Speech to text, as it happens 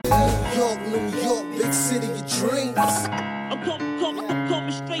New York, big city of dreams. I'm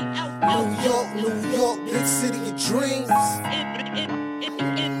coming straight out. New York, big city of dreams.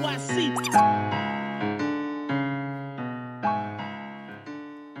 NYC.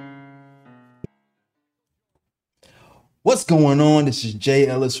 What's going on? This is Jay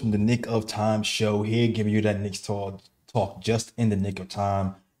Ellis from the Nick of Time show here, giving you that Knicks talk just in the nick of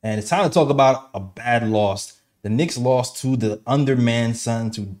time. And it's time to talk about a bad loss. The Knicks lost to the undermanned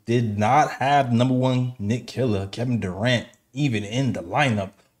Suns, who did not have number one Nick killer, Kevin Durant, even in the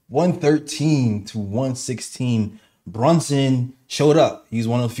lineup. 113 to 116. Brunson showed up. He's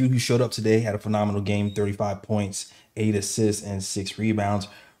one of the few who showed up today, had a phenomenal game, 35 points, 8 assists, and 6 rebounds.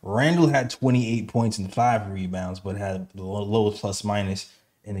 Randall had 28 points and 5 rebounds, but had the lowest plus minus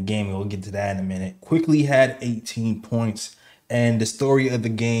in the game. We'll get to that in a minute. Quickly had 18 points. And the story of the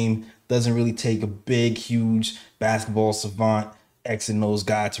game doesn't really take a big, huge basketball savant X and O's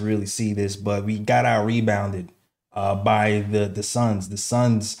guy to really see this, but we got out rebounded by the Suns. The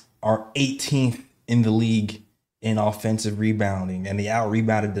Suns are 18th in the league in offensive rebounding, and they out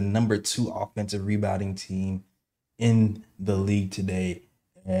rebounded the number 2 offensive rebounding team in the league today.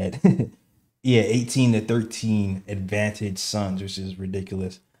 And yeah, 18-13 advantage Suns, which is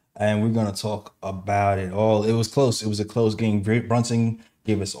ridiculous. And we're gonna talk about it all. It was close. It was a close game. Brunson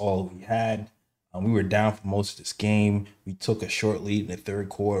gave us all we had. We were down for most of this game. We took a short lead in the third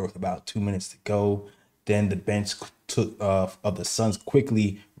quarter with about 2 minutes to go. Then the bench of the Suns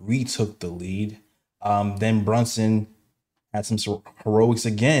quickly retook the lead. Then Brunson had some heroics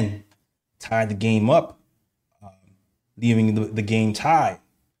again, tied the game up, leaving the game tied,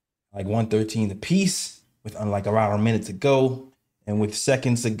 like 113 apiece, with like around a minute to go. And with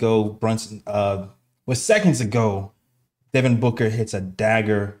seconds to go, Devin Booker hits a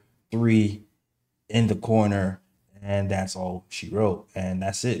dagger 3 in the corner, and that's all she wrote. And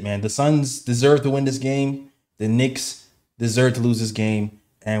that's it, man. The Suns deserve to win this game. The Knicks deserve to lose this game,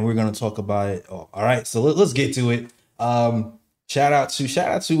 and we're gonna talk about it. Oh, all right, so let's get to it. Shout out to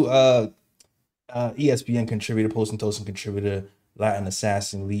ESPN contributor, Post and Toast contributor, Latin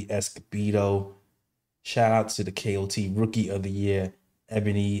Assassin Lee Escobedo. Shout out to the KOT Rookie of the Year,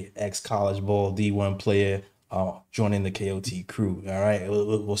 Ebony, ex-college ball D1 player, joining the KOT crew. All right,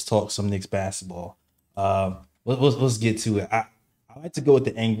 let's talk some Knicks basketball. Let's get to it. I like to go with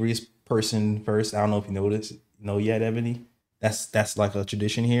the angriest person first. I don't know if you know yet, Ebony. That's like a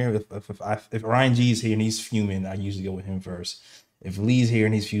tradition here. If Ryan G is here and he's fuming, I usually go with him first. If Lee's here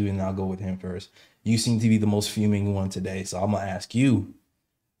and he's fuming, I'll go with him first. You seem to be the most fuming one today, so I'm gonna ask you,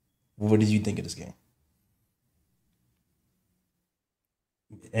 what did you think of this game?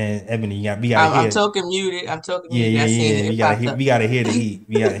 And Ebony, we gotta hear. I'm talking muted. Yeah. We gotta hear the heat.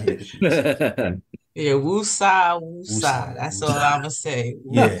 Yeah, woosah. That's all I'm gonna say.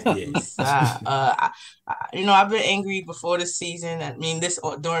 Woosah. I've been angry before the season. I mean,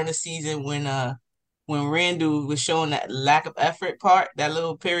 during the season when Randall was showing that lack of effort part, that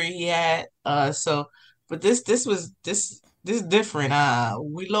little period he had. But this is different.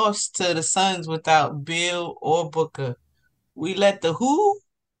 We lost to the Suns without Bill or Booker. We let the who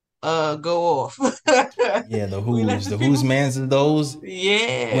go off. Yeah, the who's mans and those.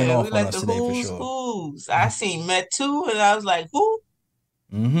 Yeah, went off we on let us the today for who's sure. who's. I seen Met too, and I was like, who?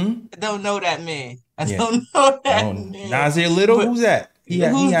 Mm-hmm. I don't know that man. I don't know that man. Nasir Little, but who's that? He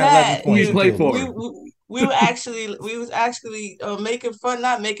had 11 points. He played for. We was actually making fun,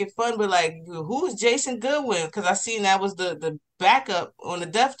 not making fun, but like, who's Jason Goodwin? Because I seen that was the backup on the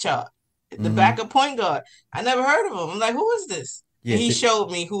depth chart, the backup point guard. I never heard of him. I'm like, who is this? Yeah, and he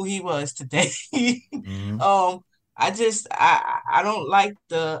showed me who he was today. I don't like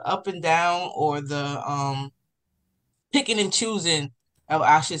the up and down or the picking and choosing of,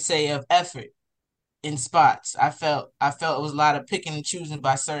 I should say, of effort in spots. I felt it was a lot of picking and choosing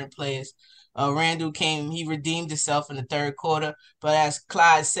by certain players. Randall came, he redeemed himself in the third quarter, but as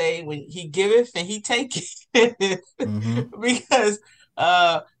Clyde say, when he giveth and he taketh, because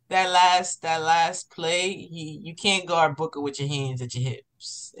that last play, you can't guard Booker with your hands at your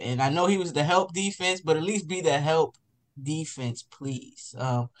hips. And I know he was the help defense, but at least be the help defense, please.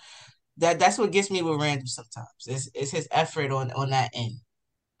 That's what gets me with Randall sometimes. It's his effort on that end.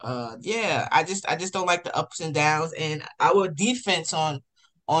 I just don't like the ups and downs, and our defense on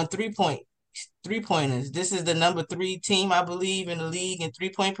 3-pointers. This is the number 3 team, I believe, in the league in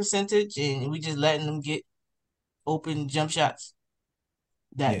 3-point percentage, and we just letting them get open jump shots.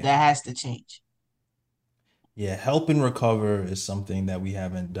 That has to change. Yeah, help and recover is something that we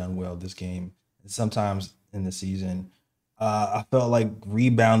haven't done well this game. Sometimes in the season, I felt like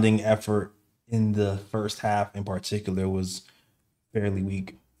rebounding effort in the first half in particular was fairly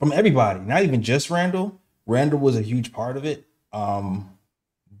weak from everybody, not even just Randall. Randall was a huge part of it,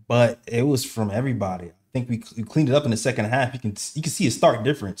 but it was from everybody. I think we cleaned it up in the second half. You can see a stark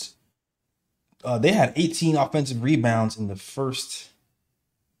difference. They had 18 offensive rebounds in the first.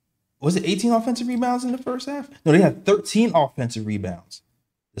 Was it 18 offensive rebounds in the first half? No, they had 13 offensive rebounds.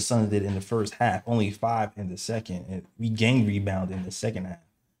 The Suns did in the first half, only 5 in the second. And we gained rebound in the second half.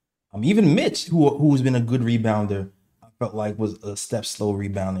 Even Mitch, who's been a good rebounder, I felt like was a step slow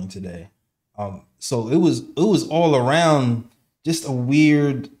rebounding today. So it was all around just a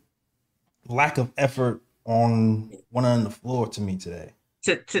weird lack of effort on one end of the floor to me today.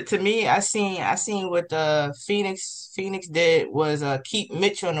 To me, I seen what Phoenix did was keep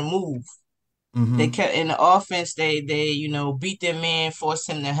Mitch on the move. Mm-hmm. They kept in the offense. They beat their man, forced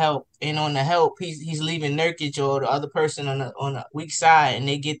him to help, and on the help, he's leaving Nurkic or the other person on the weak side, and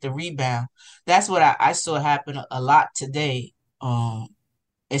they get the rebound. That's what I saw happen a lot today.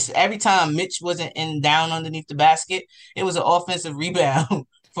 It's every time Mitch wasn't down underneath the basket, it was an offensive rebound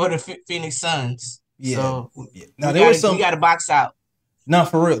for the Phoenix Suns. Yeah. So yeah. Now we got to box out. No,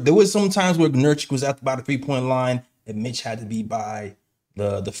 for real. There was some times where Nurkic was at about the 3-point line, and Mitch had to be by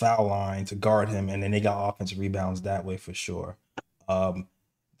the foul line to guard him, and then they got offensive rebounds that way for sure.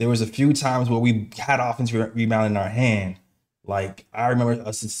 There was a few times where we had offensive rebound in our hand. Like I remember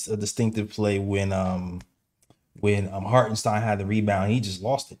a distinctive play when Hartenstein had the rebound, he just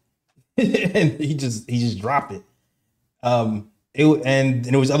lost it, and he just dropped it. And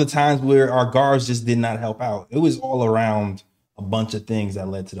there was other times where our guards just did not help out. It was all around a bunch of things that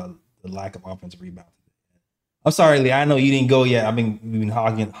led to the lack of offensive rebound. I'm sorry, Lee. I know you didn't go yet. We've been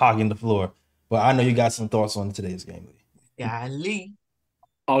hogging the floor, but I know you got some thoughts on today's game, Lee. Yeah, Lee.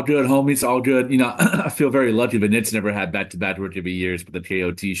 All good, homies. All good. I feel very lucky. The Knicks never had back-to-back Rookie of the Years, but the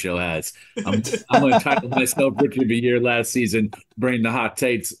KOT show has. I'm going to title myself Rookie of the Year last season, bringing the hot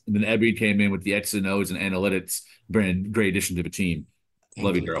takes. And then Ebby came in with the X and O's and analytics, bringing a great addition to the team.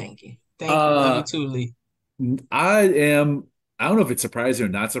 Love you, girl. Thank you. Love you too, Lee. I don't know if it's surprising or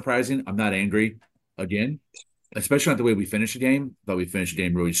not surprising. I'm not angry again, especially not the way we finished the game. But we finished the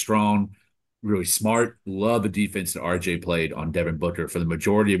game really strong, really smart. Love the defense that RJ played on Devin Booker for the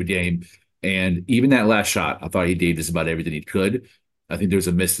majority of the game. And even that last shot, I thought he did just about everything he could. I think there was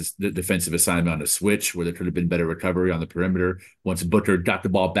a missed defensive assignment on the switch where there could have been better recovery on the perimeter. Once Booker got the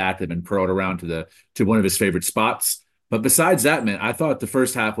ball back, they've been curled around to one of his favorite spots. But besides that, man, I thought the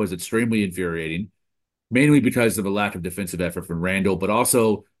first half was extremely infuriating, mainly because of a lack of defensive effort from Randall, but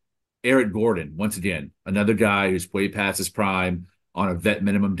also Eric Gordon, once again, another guy who's way past his prime on a vet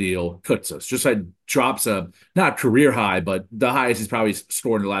minimum deal, cooks us. Just like drops not career high, but the highest he's probably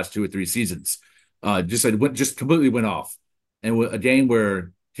scored in the last 2 or 3 seasons. Just completely went off. And with a game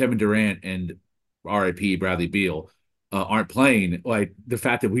where Kevin Durant and RIP Bradley Beal aren't playing, like the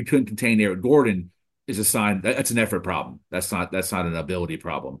fact that we couldn't contain Eric Gordon is a sign that's an effort problem. That's not an ability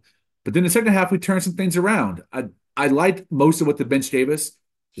problem. But then the second half, we turned some things around. I liked most of what the bench gave us,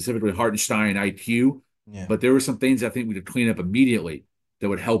 specifically Hartenstein and IQ. Yeah. But there were some things I think we could clean up immediately that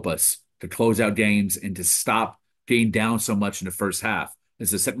would help us to close out games and to stop getting down so much in the first half.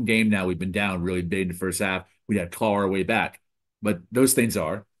 It's the second game now we've been down really big in the first half. We had to claw our way back. But those things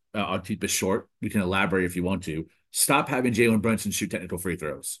I'll keep it short. We can elaborate if you want to. Stop having Jalen Brunson shoot technical free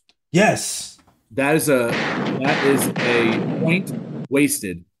throws. Yes. That is a point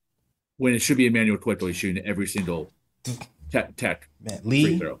wasted when it should be Emmanuel Quickly shooting every single tech. Man,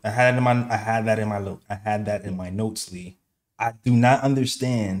 Lee, I had that in my notes, Lee. I do not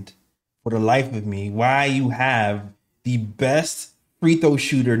understand for the life of me why you have the best free throw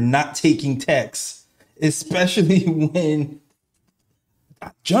shooter not taking techs, especially when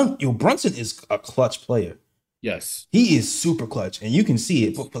Brunson is a clutch player. Yes. He is super clutch, and you can see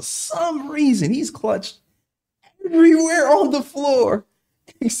it, but for some reason, he's clutch everywhere on the floor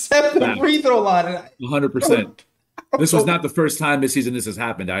except the free throw line. 100%. This was not the first time this season this has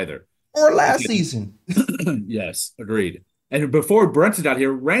happened either. Or last season. Yes, agreed. And before Brunson got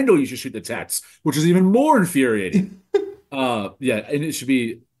here, Randall used to shoot the techs, which is even more infuriating. And it should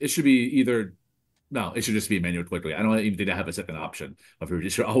be either. No, it should just be Emmanuel Quickly. I don't even think I have a second option. It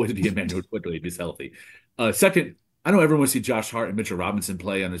should always be Emmanuel Quickly if he's healthy. Second, I know everyone wants to see Josh Hart and Mitchell Robinson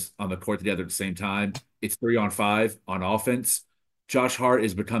play on the court together at the same time. It's 3-on-5 on offense. Josh Hart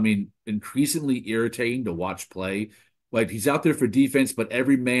is becoming increasingly irritating to watch play. Like he's out there for defense, but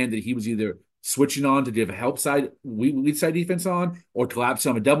every man that he was either switching on to give a lead side defense on, or collapse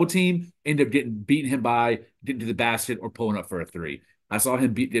on a double team, end up beating him by getting to the basket or pulling up for a three. I saw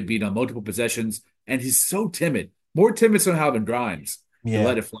him get beat on multiple possessions, and he's so timid. More timid somehow than Grimes. Yeah. To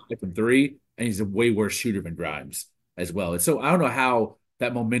let it fly from three, and he's a way worse shooter than Grimes as well. And so I don't know how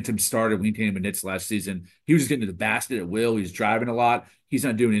that momentum started when he came in Knicks last season. He was just getting to the basket at will. He's driving a lot. He's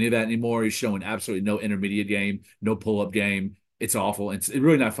not doing any of that anymore. He's showing absolutely no intermediate game, no pull-up game. It's awful. It's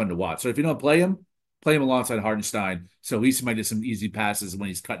really not fun to watch. So if you don't play him alongside Hartenstein. So at least he might get some easy passes when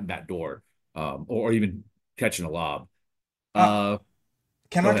he's cutting back door, or even catching a lob. Uh,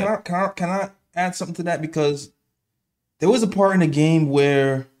 Go ahead. can I add something to that? Because there was a part in the game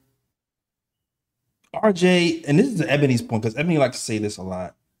where RJ, and this is Ebony's point, because Ebony likes to say this a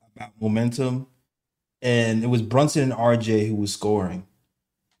lot about momentum, and it was Brunson and RJ who was scoring.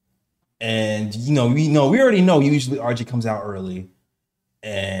 And we already know usually RJ comes out early,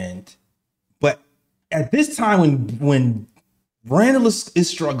 but at this time when Randall is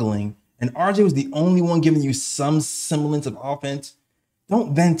struggling and RJ was the only one giving you some semblance of offense,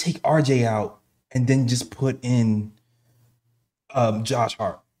 don't then take RJ out and then just put in Josh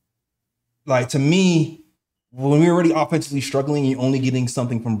Hart. Like, to me, when we're already offensively struggling, you're only getting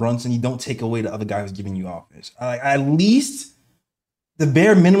something from Brunson. You don't take away the other guy who's giving you offense. At least the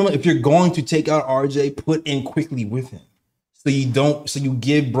bare minimum, if you're going to take out RJ, put in quickly with him, so you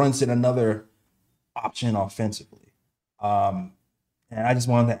give Brunson another option offensively. And I just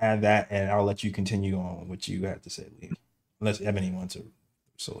wanted to add that, and I'll let you continue on what you had to say, Lee, unless Ebony wants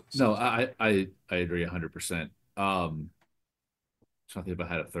to. No, I agree 100%. Trying to think if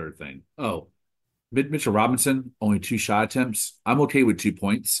I had a third thing. Oh, Mitchell Robinson, only 2 shot attempts. I'm okay with 2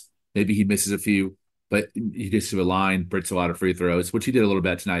 points. Maybe he misses a few, but he gets to a line, breaks a lot of free throws, which he did a little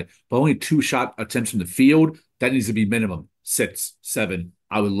bit tonight. But only 2 shot attempts from the field. That needs to be minimum 6, 7.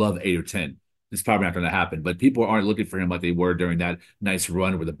 I would love 8 or 10. It's probably not going to happen, but people aren't looking for him like they were during that nice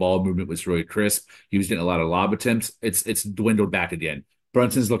run where the ball movement was really crisp. He was getting a lot of lob attempts. It's dwindled back again.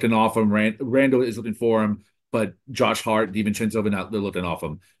 Brunson's looking off him. Randall is looking for him. But Josh Hart, DiVincenzo, they're looking off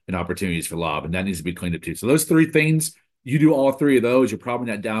him in opportunities for lob, and that needs to be cleaned up too. So those 3 things, you do all 3 of those, you're probably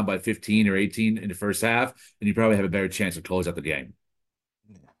not down by 15 or 18 in the first half, and you probably have a better chance to close out the game.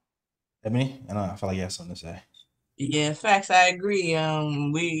 Ebony, and I feel like you have something to say. Yeah, facts. I agree.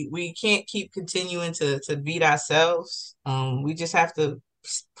 We can't keep continuing to beat ourselves. We just have to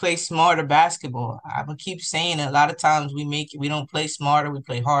play smarter basketball. I will keep saying it. A lot of times we don't play smarter, we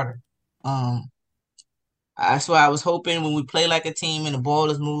play harder. Um, that's why I was hoping when we play like a team and the ball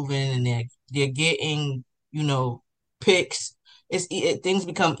is moving and they're getting, picks, things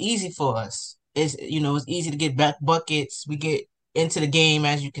become easy for us. It's easy to get back buckets. We get into the game,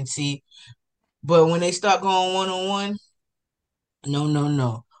 as you can see. But when they start going one on one, no, no,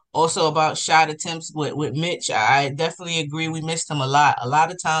 no. Also about shot attempts with Mitch, I definitely agree. We missed him a lot. A lot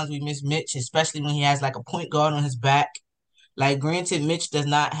of times we miss Mitch, especially when he has like a point guard on his back. Like, granted, Mitch does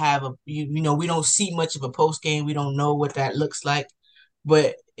not have we don't see much of a post game. We don't know what that looks like.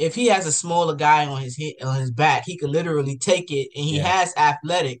 But if he has a smaller guy on his back, he could literally take it, and he Yeah, has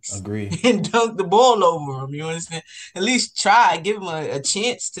athletics agree. and dunk the ball over him. You understand? At least try, give him a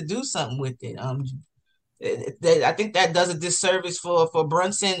chance to do something with it. I think that does a disservice for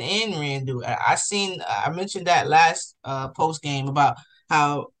Brunson and Randall. I mentioned that last post game about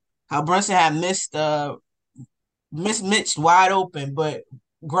how Brunson had missed Mitch wide open, but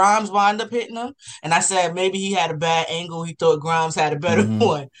Grimes wound up hitting him. And I said maybe he had a bad angle. He thought Grimes had a better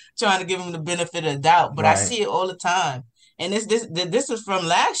one, trying to give him the benefit of the doubt. But I Right. see it all the time. And this was from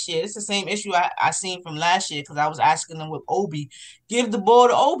last year. It's the same issue I seen from last year, because I was asking them with Obi, give the ball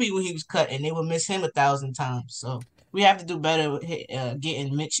to Obi when he was cutting. They would miss him 1,000 times. So we have to do better with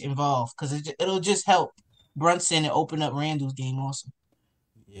getting Mitch involved, because it'll just help Brunson and open up Randall's game also.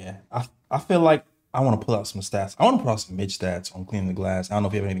 Yeah, I feel like I want to pull out some stats. I want to pull out some Mitch stats on cleaning the glass. I don't know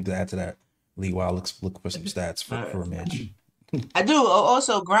if you have anything to add to that, Lee. While I look for some stats for Mitch. I do.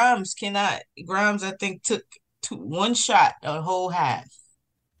 Also, Grimes, I think, took 1 shot a whole half.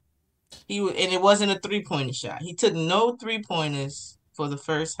 And it wasn't a 3-pointer shot. He took no 3-pointers for the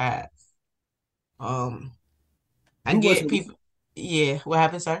first half. I Who was get it? people. Yeah, what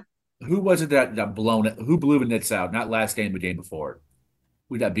happened, sir? Who was it that blown it? Who blew the Knicks out? Not last game, the game before.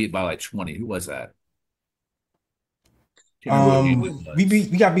 We got beat by like 20. Who was that? Can't remember what game We it We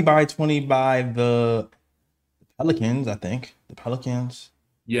was. got beat by 20 by the Pelicans. I think the Pelicans.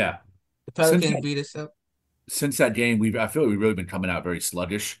 Yeah. the Since Pelicans beat us up. since that game, I feel like we've really been coming out very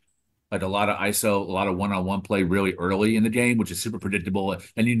sluggish. Like a lot of ISO, a lot of one-on-one play really early in the game, which is super predictable.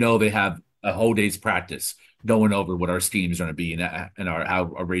 And they have a whole day's practice going over what our scheme is going to be and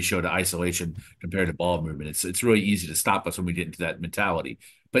our ratio to isolation compared to ball movement. It's really easy to stop us when we get into that mentality.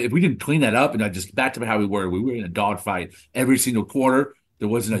 But if we didn't clean that up and I just back to how we were in a dogfight every single quarter. There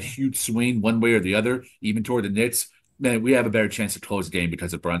wasn't a huge swing one way or the other, even toward the Knicks. Man, we have a better chance to close the game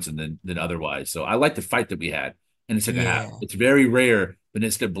because of Brunson than otherwise. So I like the fight that we had in the second half. Yeah. It's very rare but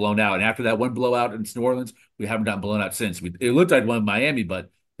instead blown out. And after that one blowout in New Orleans, we haven't gotten blown out since. It looked like one in Miami, but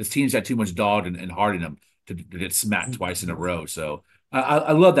this team's got too much dog and heart in them to get smacked twice in a row. So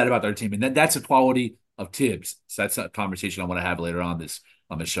I love that about their team, and that's a quality of Tibbs. So that's a conversation I want to have later on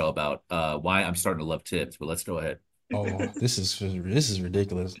the show about why I'm starting to love Tibbs. But let's go ahead. Oh, this is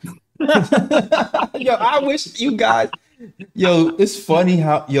ridiculous. Yo, I wish you guys. Yo, it's funny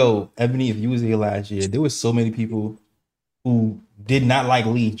how Ebony, if you was here last year, there was so many people who did not like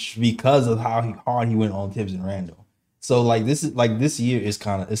Leach because of how hard he went on Tibbs and Randall. So like this year is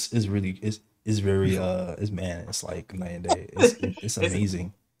kind of it's really it's very it's like night and day. It's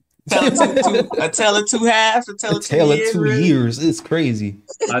amazing. A tale of two halves, a tale of 2 years. It's crazy.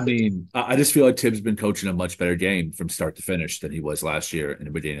 I mean, I just feel like Tibbs been coaching a much better game from start to finish than he was last year in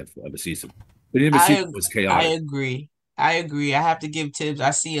the beginning of the season. The beginning of the season was chaotic. I agree. I have to give Tibbs. I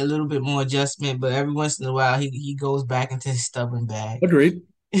see a little bit more adjustment, but every once in a while he goes back into his stubborn bag. Agreed.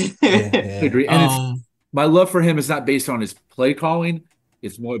 Agreed. And my love for him is not based on his play calling.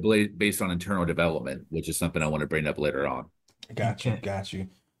 It's more based on internal development, which is something I want to bring up later on. Got you.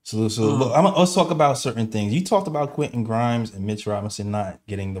 So look, let's talk about certain things. You talked about Quentin Grimes and Mitch Robinson not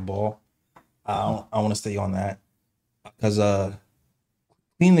getting the ball. I want to stay on that because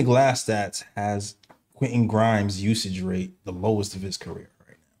Clean the Glass Stats has Quentin Grimes' usage rate the lowest of his career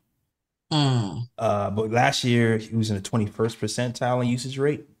right now. But last year he was in the 21st percentile in usage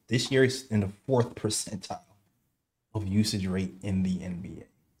rate. This year he's in the 4th percentile of usage rate in the NBA.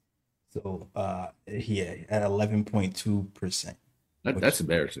 So at 11.2%. That's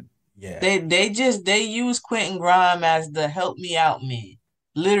embarrassing. Yeah. They use Quentin Grimes as the help me out man.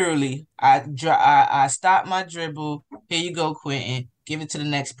 Literally, I stop my dribble. Here you go, Quentin. Give it to the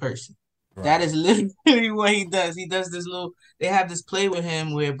next person. Right. That is literally what he does. He does this they have this play with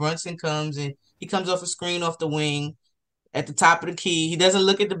him where Brunson comes and he comes off a screen off the wing at the top of the key. He doesn't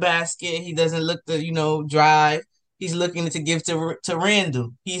look at the basket. He doesn't look drive. He's looking to give to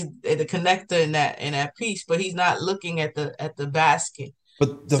Randall. He's the connector in that piece, but he's not looking at the basket.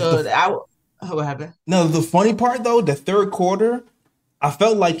 But what happened? No, the funny part though, the third quarter, I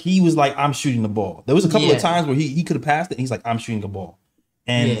felt like he was like, I'm shooting the ball. There was a couple of times where he could have passed it and he's like, I'm shooting the ball.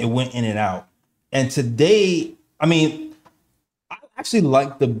 And it went in and out. And today, I mean, I actually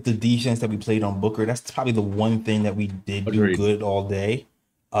like the defense that we played on Booker. That's probably the one thing that we did do good all day.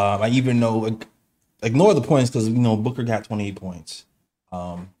 I even know, ignore the points because Booker got 28 points,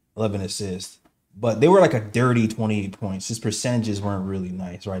 11 assists, but they were like a dirty 28 points. His percentages weren't really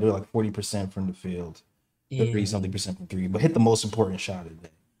nice, right? They were like 40% from the field, 30-something percent from three, but hit the most important shot of the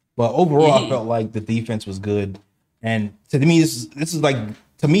day. But overall, I felt like the defense was good, and to me, this is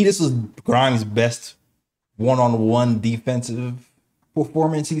Grimes' best one-on-one defensive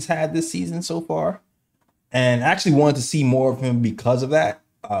performance he's had this season so far, and I actually wanted to see more of him because of that.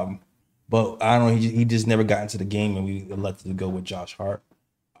 But I don't know, he just never got into the game, and we elected to go with Josh Hart.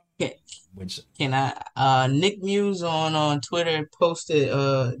 Okay. Nick Muse on Twitter posted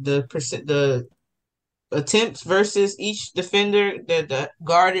the attempts versus each defender that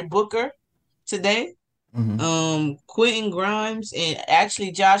guarded Booker today. Mm-hmm. Quentin Grimes and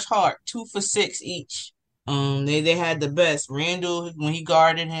actually Josh Hart 2 for 6 each. They had the best. Randall, when he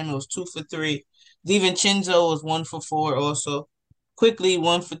guarded him, it was 2 for 3. DiVincenzo was 1 for 4 also. Quickly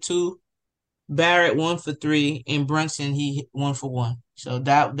 1 for 2. Barrett 1 for 3, and Brunson he 1 for 1. So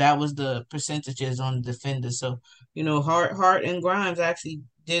that was the percentages on the defender. So Hart and Grimes actually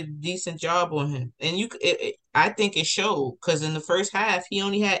did a decent job on him, and I think it showed because in the first half he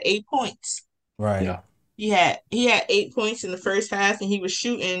only had 8 points. Right. Yeah. He had 8 points in the first half, and he was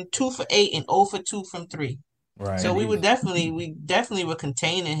shooting 2 for 8 and 0 for 2 from 3. Right. So we definitely were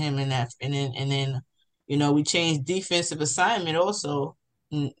containing him in that, and then we changed defensive assignment also,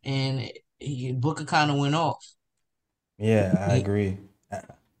 and Booker kind of went off. Yeah, I agree.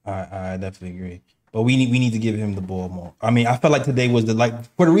 I definitely agree. But we need to give him the ball more. I mean, I felt like today was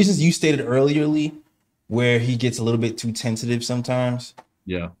for the reasons you stated earlier, Lee, where he gets a little bit too tentative sometimes.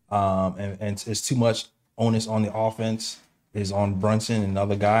 Yeah. And it's too much onus on the offense is on Brunson and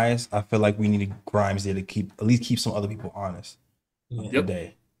other guys. I feel like we needed Grimes there to at least keep some other people honest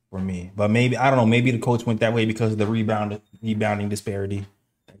today for me. But maybe, I don't know, maybe the coach went that way because of the rebounding disparity.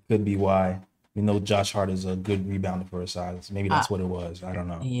 That could be why. We know Josh Hart is a good rebounder for his size. Maybe that's what it was. I don't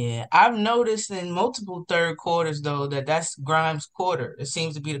know. Yeah, I've noticed in multiple third quarters though that's Grimes' quarter. It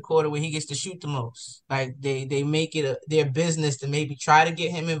seems to be the quarter where he gets to shoot the most. Like they make it their business to maybe try to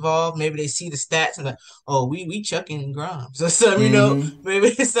get him involved. Maybe they see the stats and like, oh, we chucking Grimes or something. Maybe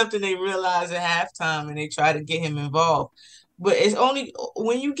it's something they realize at halftime and they try to get him involved. But it's only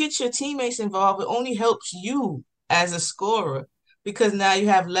when you get your teammates involved, it only helps you as a scorer. because now you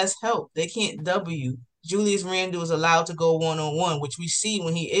have less help. They can't double you. Julius Randle is allowed to go one-on-one, which we see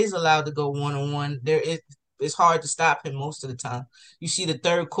when he is allowed to go one-on-one. It's hard to stop him most of the time. You see the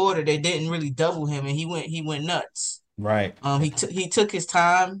third quarter, they didn't really double him, and he went nuts. Right. He took his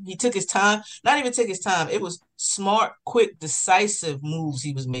time. He took his time. Not even took his time. It was smart, quick, decisive moves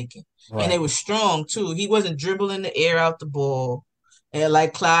he was making, and they were strong too. He wasn't dribbling the air out the ball. And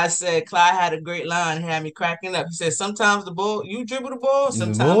like Clyde said, Clyde had a great line, had me cracking up. He said, "Sometimes the ball, you dribble the ball.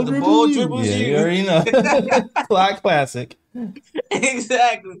 Sometimes the ball dribbles yeah, you." You already know. Clyde classic.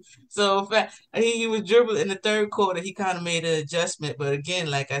 Exactly. So he was dribbling in the third quarter. He kind of made an adjustment, but again,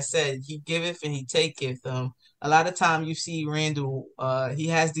 like I said, he giveth and he taketh. A lot of time you see Randall, he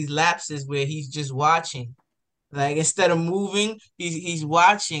has these lapses where he's just watching. Like instead of moving, he's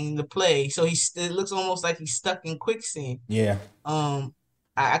watching the play. So it looks almost like he's stuck in quicksand. Yeah.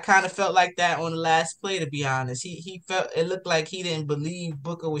 I kind of felt like that on the last play, to be honest. He felt it looked like he didn't believe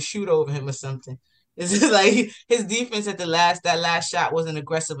Booker would shoot over him or something. It's just like his defense at that last shot wasn't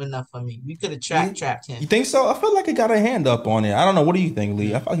aggressive enough for me. We could have trapped him. You think so? I feel like he got a hand up on it. I don't know. What do you think,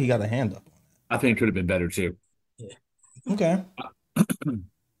 Lee? I feel like he got a hand up on it. I think it could have been better too. Yeah. Okay.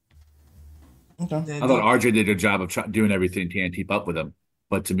 Okay. I thought RJ did a good job of doing everything to keep up with him,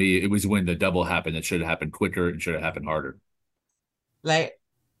 but to me, it was when the double happened that should have happened quicker and should have happened harder. Like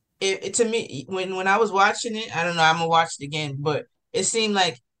to me, when I was watching it, I don't know, I'm gonna watch it again, but it seemed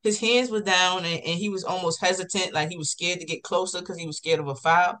like his hands were down and he was almost hesitant, like he was scared to get closer because he was scared of a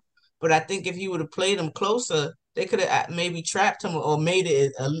foul. But I think if he would have played him closer, they could have maybe trapped him or made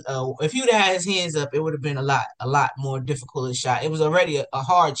it. If he would have had his hands up, it would have been a lot more difficult a shot. It was already a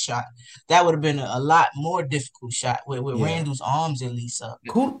hard shot. That would have been a lot more difficult shot with Randall's arms at least up.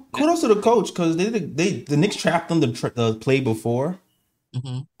 Kudos to the coach because the Knicks trapped them the play before.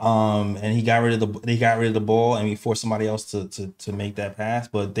 Mm-hmm. And they got rid of the ball and we forced somebody else to make that pass,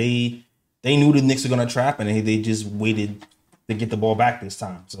 but they knew the Knicks were gonna trap and they just waited to get the ball back this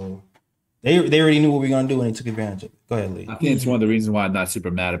time. So they already knew what we were gonna do and they took advantage of it. Go ahead, Lee. I think it's one of the reasons why I'm not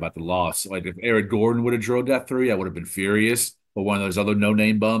super mad about the loss. Like if Eric Gordon would have drilled that three, I would have been furious. But one of those other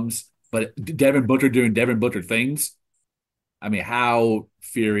no-name bums. But Devin Booker doing Devin Booker things. I mean, how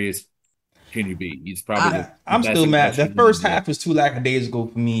furious can you be? He's probably. I'm still mad. The first half was too lackadaisical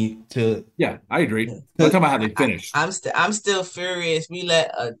for me to. Yeah, I agree. I'm talking about how they finished. I'm still furious. We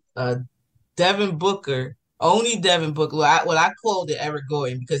let a Devin Booker, only Devin Booker. Well, I called it Eric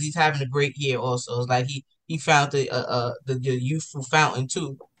Gordon because he's having a great year. Also, it's like he found the youthful fountain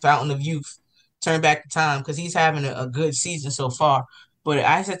too, fountain of youth. Turn back the time because he's having a good season so far. But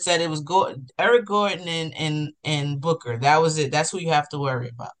I said it was Eric Gordon and Booker. That was it. That's who you have to worry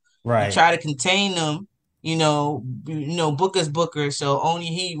about. Right. You try to contain them. You know, Booker's Booker, so only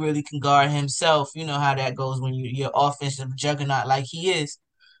he really can guard himself. You know how that goes when you're offensive juggernaut like he is.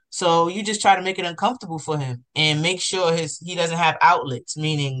 So you just try to make it uncomfortable for him and make sure he doesn't have outlets,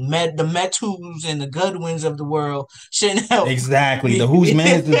 meaning the Metus and the Goodwins of the world shouldn't help. Exactly. The who's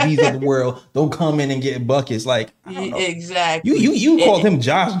man of the world don't come in and get buckets. Like exactly. You called him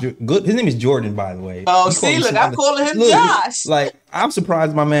Josh. Good. His name is Jordan, by the way. Oh, see, look, I'm calling him Josh. Like I'm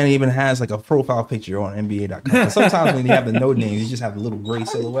surprised my man even has like a profile picture on NBA.com. Sometimes when you have the no names, you just have the little gray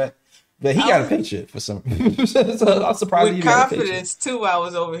silhouette. But he got a picture for some. So I'm surprised. With confidence too, I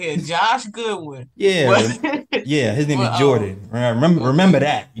was over here. Josh Goodwin. Yeah, yeah. His name is Jordan. Remember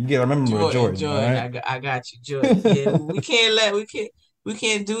that. You gotta remember Jordan. Jordan. Right? I got you, Jordan. Yeah, we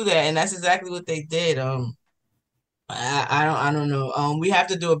can't do that, and that's exactly what they did. I don't know. We have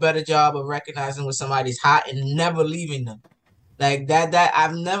to do a better job of recognizing when somebody's hot and never leaving them. Like that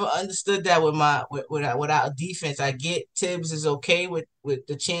I've never understood that without a defense. I get Tibbs is okay with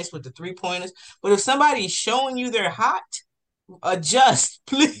the chance with the 3-pointers, but if somebody's showing you they're hot, adjust,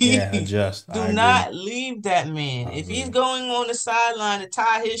 please. Yeah, adjust. Do not leave that man. If he's going on the sideline to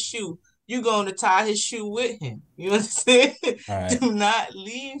tie his shoe, you're going to tie his shoe with him. You understand? Right. Do not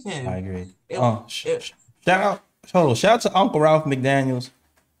leave him. I agree. Shout out to Uncle Ralph McDaniels,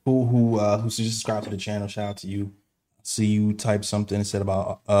 who subscribed to the channel. Shout out to you. See you type something and said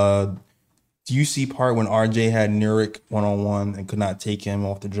about do you see part when RJ had Nurkic one-on-one and could not take him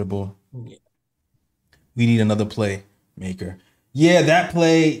off the dribble? Yeah. We need another play maker. Yeah, that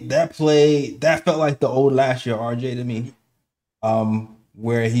felt like the old last year RJ to me.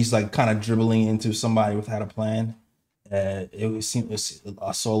 Where he's like kind of dribbling into somebody without a plan. I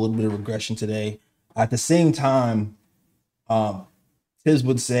saw a little bit of regression today. At the same time, Tibbs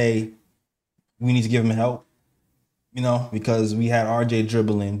would say we need to give him help. You know, because we had RJ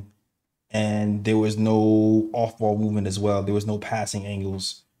dribbling and there was no off-ball movement as well. There was no passing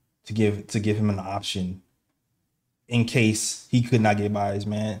angles to give him an option. in case he could not get by his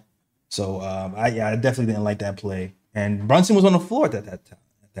man. So I definitely didn't like that play. And Brunson was on the floor at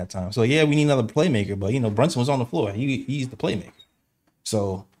that time. So yeah, we need another playmaker. But Brunson was on the floor. He's the playmaker.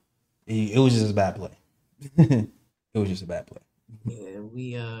 So it was just a bad play. It was just a bad play.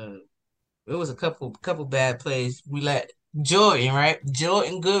 Yeah, it was a couple bad plays. We let Jordan, right?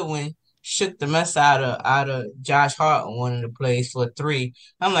 Jordan Goodwin shook the mess out of Josh Hart on one of the plays for a three.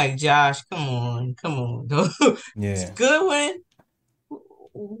 I'm like, Josh, come on, Yeah. Goodwin.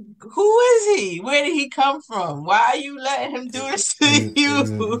 Who is he? Where did he come from? Why are you letting him do this to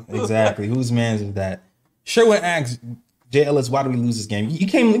you? Exactly. Whose man's is that? Sherwin asked Jay Ellis, why do we lose this game? You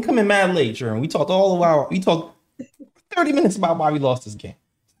come in mad late, Sherwin. We talked all the while. We talked 30 minutes about why we lost this game.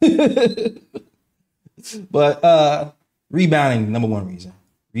 But rebounding, number one reason.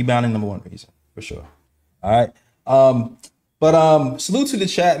 Rebounding, number one reason, for sure. All right. But salute to the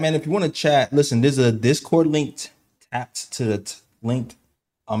chat, man. If you want to chat, listen, there's a Discord link tapped to the link.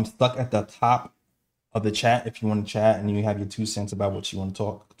 I'm stuck at the top of the chat. If you want to chat and you have your 2 cents about what you want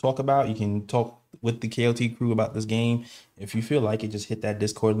to talk about, you can talk with the KOT crew about this game. If you feel like it, just hit that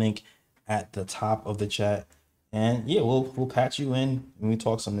Discord link at the top of the chat. And yeah, we'll patch you in when we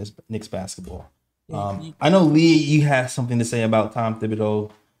talk some Knicks basketball. I know Lee, you have something to say about Tom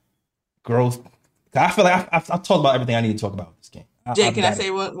Thibodeau growth. I feel like I've talked about everything I need to talk about this game. Jay, can I say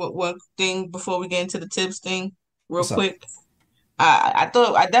one thing before we get into the tips thing, real What's quick? I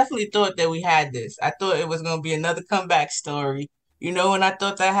definitely thought that we had this. I thought it was gonna be another comeback story. You know when I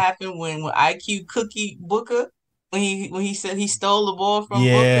thought that happened when IQ Cookie Booker when he said he stole the ball from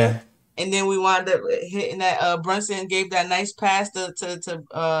Booker, and then we wound up hitting that Brunson gave that nice pass to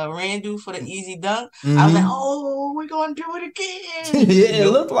Randall for the easy dunk. Mm-hmm. I was like, oh, we're gonna do it again. Yeah,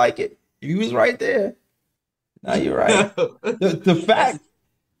 it looked like it. He was right there. No, you're right. The fact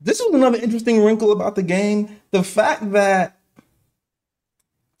this was another interesting wrinkle about the game. The fact that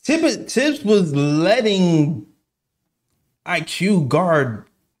Tibbs was letting IQ guard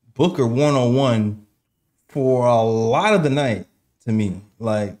Booker 1-on-1 for a lot of the night to me.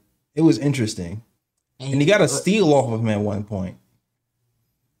 Like, it was interesting. And he got a steal off of him at one point.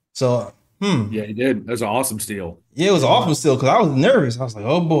 So, Yeah, he did. That was an awesome steal. Yeah, it was an awesome steal because I was nervous. I was like,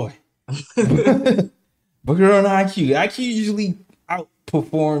 oh boy. Booker on IQ. IQ usually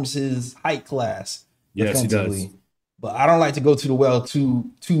outperforms his height class. Yes, he does. But I don't like to go to the well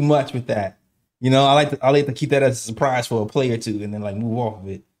too much with that. I like to keep that as a surprise for a play or two and then like move off of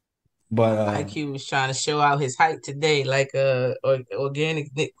it. But IQ was trying to show out his height today, like organic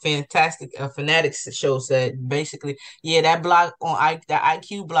fantastic fanatics show said. Basically, yeah, that block on the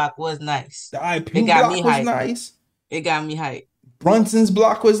IQ block was nice. The IQ block was hyped. Nice. It got me hyped. Brunson's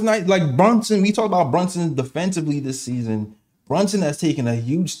block was nice. Like Brunson, we talked about Brunson defensively this season. Brunson has taken a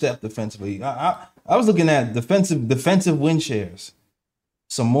huge step defensively. I was looking at defensive win shares.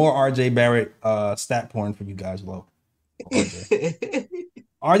 Some more RJ Barrett stat porn for you guys, low.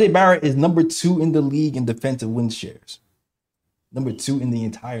 RJ Barrett is number 2 in the league in defensive win shares. Number 2 in the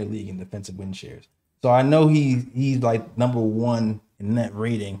entire league in defensive win shares. So I know he's like number 1 in net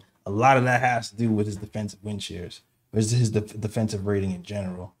rating. A lot of that has to do with his defensive win shares. Or his defensive rating in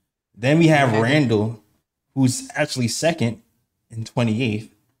general. Then we have Randall, who's actually second in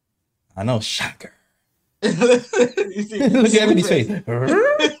 28th. I know, shocker. Look at Ebony's face.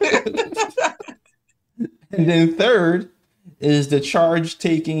 And then third is the charge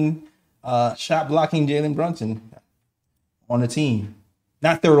taking, shot blocking Jalen Brunson on the team.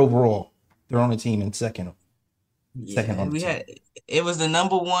 Not third overall. They're on the team in second. Second on the team. It was the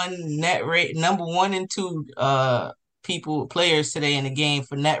number 1 net rate, number 1 and 2 players today in the game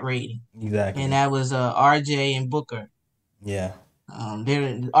for net rating. Exactly. And that was RJ and Booker. Yeah.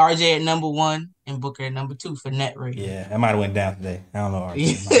 They're RJ at number 1 and Booker at number 2 for net rating. Yeah, that might have went down today. I don't know.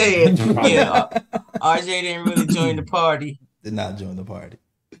 RJ. Yeah. RJ didn't really join the party. Did not join the party.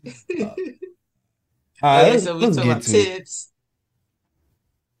 All right, so we're talking about tips.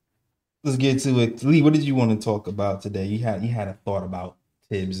 Let's get to it. Lee, what did you want to talk about today? You had a thought about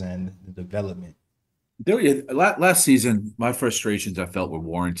Tibbs and the development. Last season, my frustrations I felt were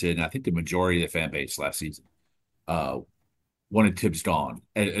warranted, and I think the majority of the fan base last season wanted Tibbs gone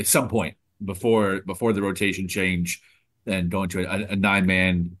at some point before the rotation change and going to a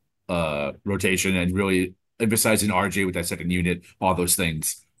 9-man rotation and really emphasizing RJ with that second unit, all those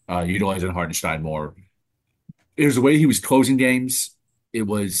things, utilizing Hartenstein more. It was the way he was closing games. It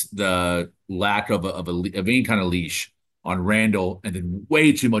was the lack of any kind of leash on Randall, and then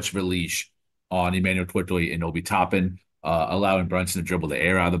way too much of a leash on Emmanuel Quickly and Obi Toppin, allowing Brunson to dribble the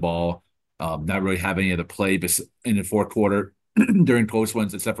air out of the ball, not really have any other play in the fourth quarter. during close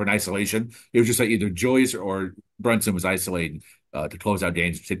ones, except for an isolation. It was just like either Julius or Brunson was isolating to close out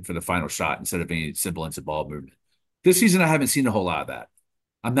games for the final shot instead of any simple instant ball movement. This season, I haven't seen a whole lot of that.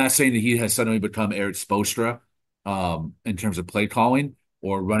 I'm not saying that he has suddenly become Eric Spoelstra in terms of play calling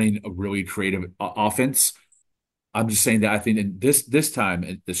or running a really creative offense. I'm just saying that I think in this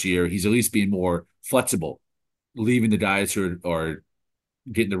time this year, he's at least being more flexible, leaving the guys who are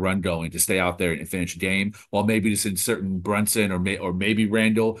getting the run going to stay out there and finish the game, while maybe just inserting Brunson or maybe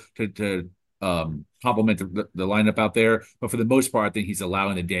Randall to complement the lineup out there. But for the most part, I think he's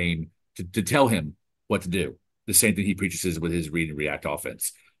allowing the game to tell him what to do. The same thing he preaches with his read and react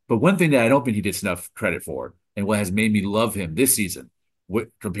offense. But one thing that I don't think he gets enough credit for, and what has made me love him this season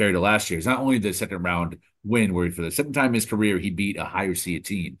compared to last year, is not only the second round win, where for the second time in his career he beat a higher seed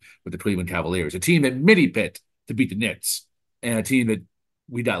team with the Cleveland Cavaliers, a team that many picked to beat the Knicks, and a team that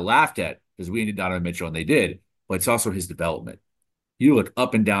we got laughed at because we ended Donovan Mitchell and they did, but it's also his development. You look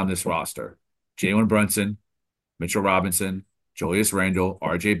up and down this roster: Jalen Brunson, Mitchell Robinson, Julius Randle,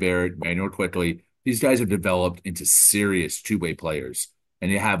 RJ Barrett, Manuel Quickley. These guys have developed into serious two-way players,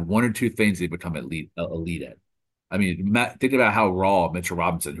 and they have one or two things they become elite at. I mean, think about how raw Mitchell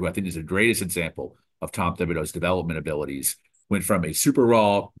Robinson, who I think is the greatest example of Tom Thibodeau's development abilities, went from a super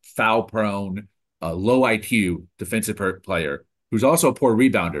raw, foul-prone, low IQ defensive player who's also a poor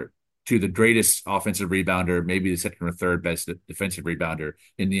rebounder to the greatest offensive rebounder, maybe the second or third best defensive rebounder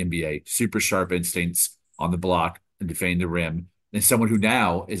in the NBA. Super sharp instincts on the block and defending the rim. And someone who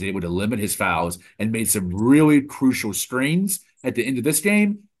now is able to limit his fouls and made some really crucial screens at the end of this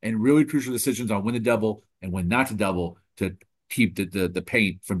game and really crucial decisions on when to double and when not to double to keep the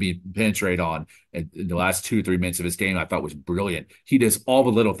paint from being penetrated on in the last 2 or 3 minutes of his game. I thought was brilliant. He does all the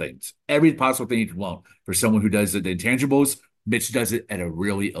little things, every possible thing you can want for someone who does the intangibles. Mitch does it at a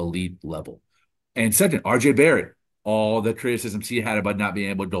really elite level. And second, RJ Barrett, all the criticisms he had about not being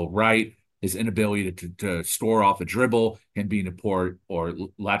able to go right, his inability to score off a dribble, him being a poor or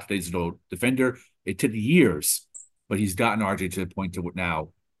lackadaisical defender, it took years, but he's gotten RJ to the point to now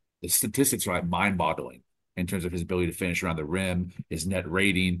the statistics are like mind-boggling in terms of his ability to finish around the rim, his net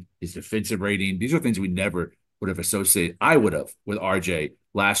rating, his defensive rating. These are things we never would have associated, I would have, with RJ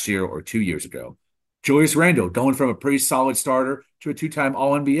last year or 2 years ago. Julius Randle going from a pretty solid starter to a 2-time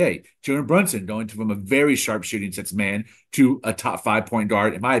All-NBA. Jalen Brunson going from a very sharp shooting six man to a top 5 point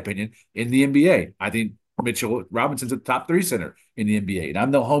guard, in my opinion, in the NBA. I think Mitchell Robinson's a top 3 center in the NBA. And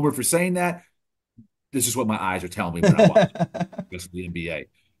I'm no homer for saying that. This is what my eyes are telling me when I watch the rest of the NBA.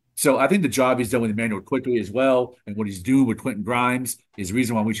 So I think the job he's done with Emmanuel Quickley as well, and what he's doing with Quentin Grimes is the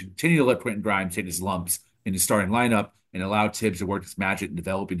reason why we should continue to let Quentin Grimes hit his lumps in the starting lineup and allow Tibbs to work his magic in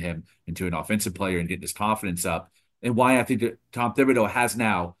developing him into an offensive player and getting his confidence up. And why I think that Tom Thibodeau has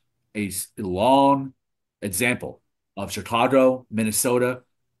now a long example of Chicago, Minnesota,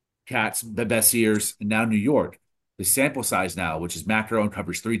 Cats, the best years, and now New York. The sample size now, which is macro and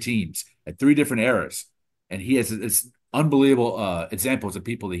covers 3 teams at 3 different eras. And he has this unbelievable examples of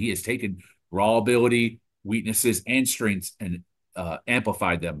people that he has taken raw ability, weaknesses, and strengths and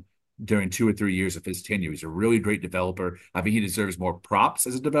amplified them during 2 or 3 years of his tenure. He's a really great developer. I think he deserves more props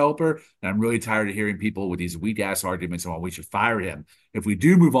as a developer. And I'm really tired of hearing people with these weak ass arguments on we should fire him. If we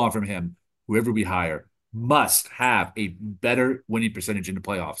do move on from him, whoever we hire must have a better winning percentage in the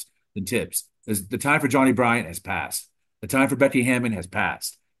playoffs than Tibbs. The time for Johnny Bryant has passed. The time for Becky Hammond has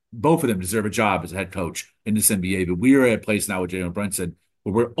passed. Both of them deserve a job as a head coach in this NBA, but we are at a place now with Jalen Brunson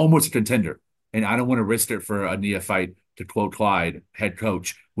where we're almost a contender. And I don't want to risk it for a neophyte, to quote Clyde, head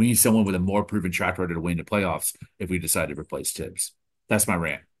coach. We need someone with a more proven track record to win the playoffs if we decide to replace Tibbs. That's my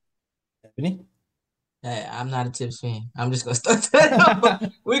rant. Anthony? Hey, I'm not a Tibbs fan. I'm just gonna start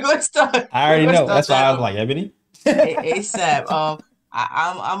that. We're gonna start. I already know. That's why I was like, Ebony. ASAP.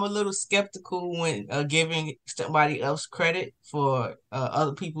 I'm a little skeptical when giving somebody else credit for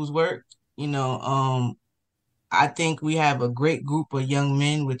other people's work. I think we have a great group of young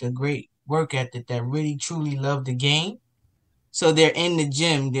men with a great work ethic that really truly love the game. So they're in the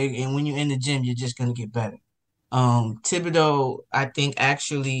gym, and when you're in the gym, you're just gonna get better. Thibodeau, I think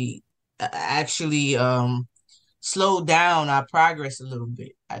actually slowed down our progress a little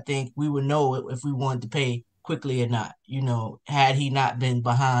bit. I think we would know if we wanted to pay quickly or not. Had he not been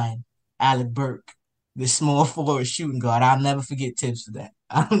behind Alec Burke, the small forward shooting guard. I'll never forget Tibbs for that.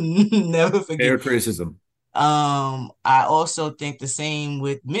 I'll never forget. Fair criticism. I also think the same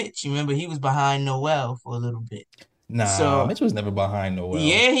with Mitch. Remember, he was behind Noel for a little bit. Nah, So Mitch was never behind Noel.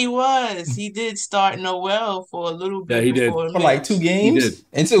 yeah, he was. He did start Noel for a little Yeah, bit he did. before For like 2 Mitch. He did. games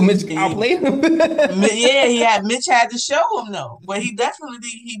until Mitch He, outplayed him. yeah, Mitch had to show him though, but he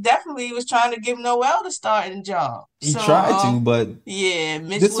definitely was trying to give Noel the starting job. He So tried to, but yeah,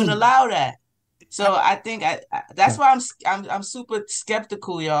 Mitch this wouldn't was allow that. So I, I think that's why I'm super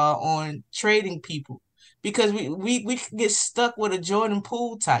skeptical, y'all, on trading people because we could get stuck with a Jordan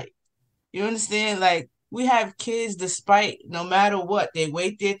Poole type. You understand? Like we have kids, despite no matter what, they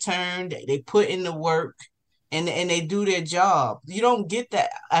wait their turn, they put in the work, and they do their job. You don't get that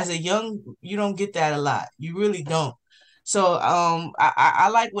as a young. You don't get that a lot. You really don't. So I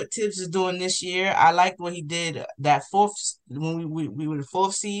like what Tibbs is doing this year. I like what he did that fourth when we were the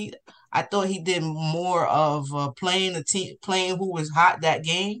fourth seed. I thought he did more of playing the team, playing who was hot that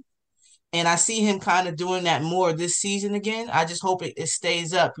game. And I see him kind of doing that more this season again. I just hope it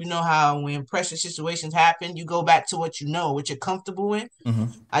stays up. You know how when pressure situations happen, you go back to what you know, what you're comfortable with.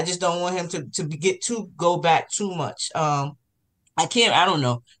 mhm. I just don't want him to go back too much. I don't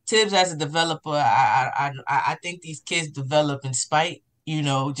know. Tibbs as a developer, I think these kids develop in spite,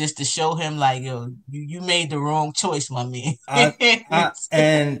 just to show him like, yo, you made the wrong choice, my man. I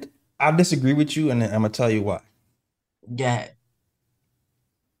and I disagree with you, and I'm gonna tell you why. Yeah.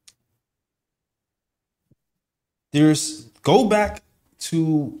 There's go back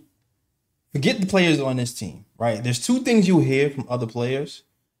to forget the players on this team, right? There's two things you hear from other players,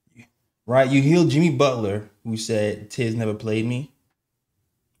 right? You hear Jimmy Butler, who said Tiz never played me,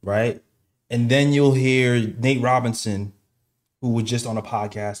 right? And then you'll hear Nate Robinson, who was just on a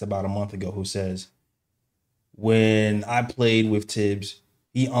podcast about a month ago, who says, when I played with Tibbs,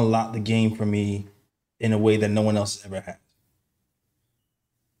 he unlocked the game for me in a way that no one else ever had.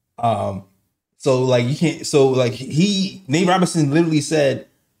 So like you can't. So like Nate Robinson literally said,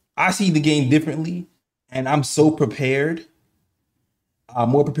 "I see the game differently, and I'm so prepared,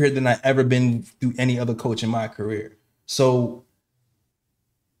 more prepared than I ever been through any other coach in my career." So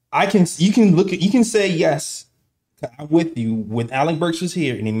you can say yes. I'm with you. When Alec Burks was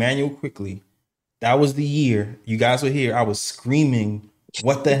here and Emmanuel Quickly, that was the year you guys were here. I was screaming,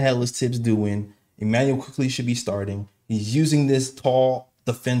 "What the hell is Tibbs doing? Emmanuel Quickly should be starting. He's using this tall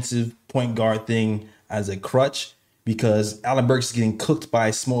defensive point guard thing as a crutch because Alec Burks is getting cooked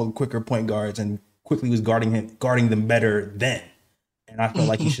by smaller, quicker point guards, and Quickly was guarding them better then." And I felt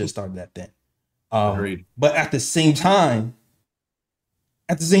like he should have started that then. Agreed. But at the same time,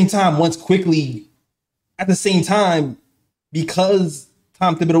 once Quickly, at the same time, because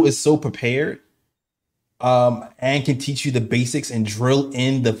Tom Thibodeau is so prepared, and can teach you the basics and drill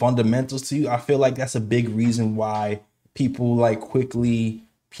in the fundamentals to you, I feel like that's a big reason why people like Quickly,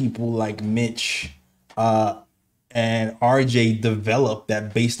 people like Mitch, and RJ develop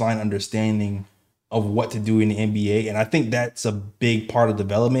that baseline understanding of what to do in the NBA. And I think that's a big part of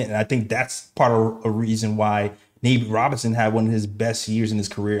development. And I think that's part of a reason why Nate Robinson had one of his best years in his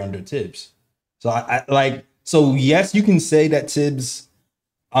career under Tibbs. So yes, you can say that Tibbs,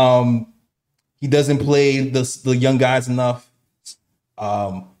 he doesn't play the young guys enough.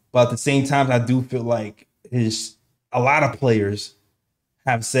 But at the same time, I do feel like a lot of players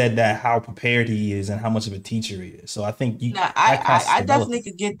have said that how prepared he is and how much of a teacher he is. So I think I definitely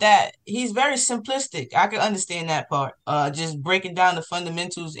could get that. He's very simplistic. I could understand that part. Just breaking down the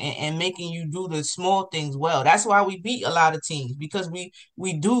fundamentals and making you do the small things well. That's why we beat a lot of teams because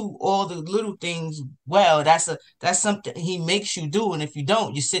we do all the little things well. That's something he makes you do, and if you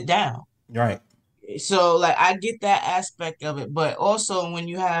don't, you sit down. right. So like I get that aspect of it, but also when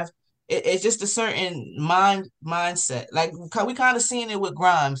you have it's just a certain mindset. Like we kind of seeing it with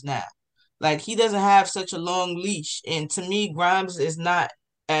Grimes now. Like he doesn't have such a long leash, and to me, Grimes is not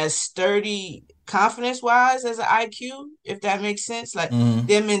as sturdy confidence wise as an IQ, if that makes sense. Like Mm-hmm.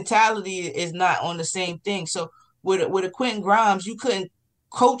 their mentality is not on the same thing. So with a Quentin Grimes, you couldn't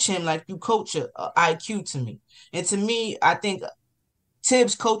coach him like you coach a IQ to me. And to me, I think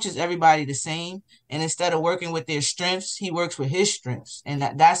Tibbs coaches everybody the same, and instead of working with their strengths, he works with his strengths, and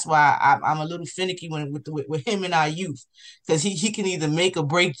that's why I'm a little finicky with him in our youth because he can either make or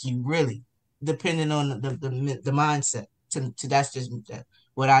break you really, depending on the mindset. To that's just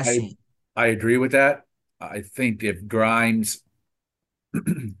what I I see. I agree with that. I think if Grimes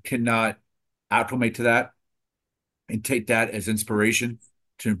cannot acclimate to that and take that as inspiration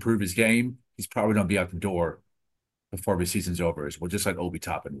to improve his game, he's probably going to be out the door before the season's over, as well, just like Obi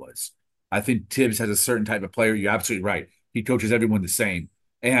Toppin was. I think Tibbs has a certain type of player. You're absolutely right. He coaches everyone the same.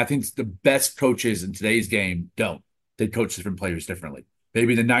 And I think the best coaches in today's game don't. They coach different players differently.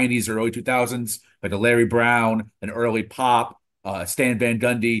 Maybe in the 90s or early 2000s, like a Larry Brown, an early Pop, Stan Van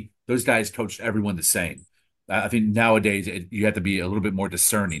Gundy, those guys coached everyone the same. I think nowadays you have to be a little bit more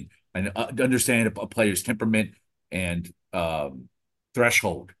discerning and understand a player's temperament and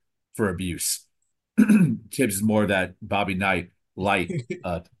threshold for abuse. Tibbs is more of that Bobby Knight light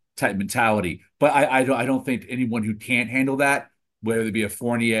type mentality. But I don't think anyone who can't handle that, whether it be a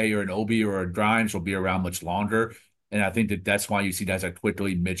Fournier or an Obi or a Grimes, will be around much longer. And I think that's why you see guys like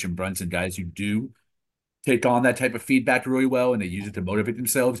Quickly, Mitch, and Brunson, guys who do take on that type of feedback really well and they use it to motivate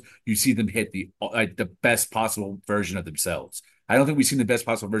themselves. You see them hit the best possible version of themselves. I don't think we've seen the best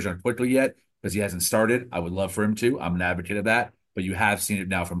possible version of Quickly yet because he hasn't started. I would love for him to. I'm an advocate of that. But you have seen it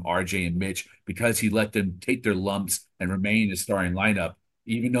now from RJ and Mitch because he let them take their lumps and remain in the starting lineup,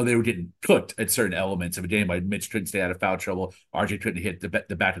 even though they were getting cooked at certain elements of a game. Like Mitch couldn't stay out of foul trouble. RJ couldn't hit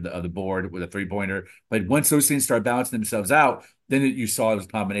the back of the board with a 3-pointer. But once those things start balancing themselves out, then you saw it was a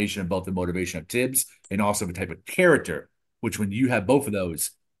combination of both the motivation of Tibbs and also the type of character, which when you have both of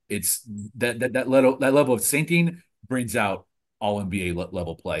those, it's that level of sinking brings out all NBA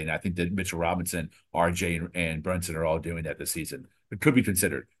level play. And I think that Mitchell Robinson, RJ, and Brunson are all doing that this season. It could be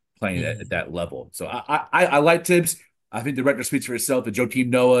considered playing at that level. So I like Tibbs. I think the record speaks for itself. The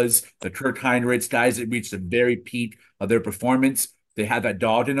Joakim Noahs, the Kirk Heinrichs, guys that reached the very peak of their performance, they have that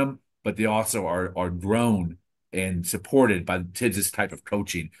dog in them, but they also are grown and supported by Tibbs' type of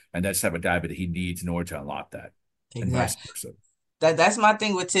coaching and that type of guy that he needs in order to unlock that, and vice Exactly. versa. That's my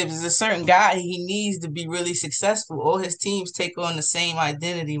thing with Tibbs. Is a certain guy he needs to be really successful. All his teams take on the same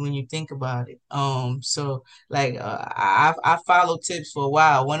identity when you think about it. So like I followed Tibbs for a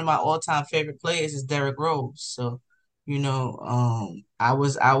while. One of my all time favorite players is Derrick Rose. So I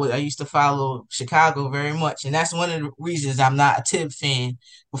used to follow Chicago very much, and that's one of the reasons I'm not a Tibbs fan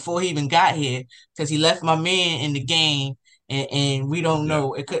before he even got here because he left my man in the game. And we don't Yeah.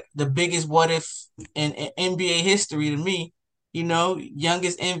 know. It could the biggest what if in NBA history to me,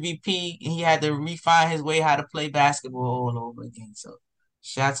 youngest MVP, and he had to refine his way how to play basketball all over again. So,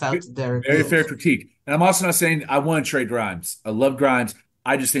 shouts out to Derrick Very fair Rose. critique. And I'm also not saying I want to trade Grimes. I love Grimes.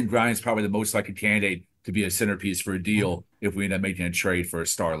 I just think Grimes is probably the most likely candidate to be a centerpiece for a deal if we end up making a trade for a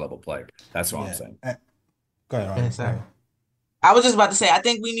star level player. That's what I'm Yeah. saying. Go ahead, Ryan. Yes, sir. I was just about to say, I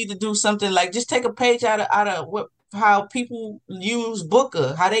think we need to do something like just take a page out of what how people use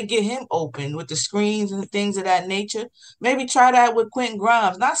Booker, how they get him open with the screens and things of that nature. Maybe try that with Quentin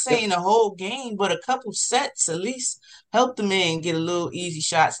Grimes. Not saying Yep. the whole game, but a couple sets at least help the man get a little easy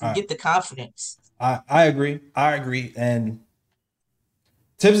shots and I, get the confidence. I agree. I agree. And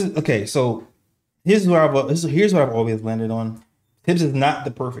Tibbs is okay. So here's what I've always landed on. Tibbs is not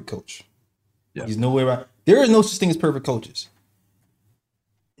the perfect coach. Yeah. He's nowhere around. There is no such thing as perfect coaches.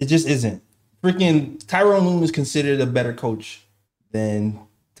 It just isn't. Freaking Tyrone Lue is considered a better coach than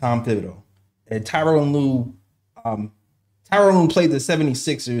Tom Thibodeau. And Tyrone played the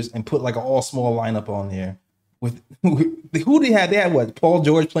 76ers and put like an all small lineup on there. With who they had? They had what? Paul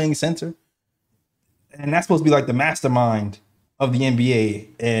George playing center? And that's supposed to be like the mastermind of the NBA.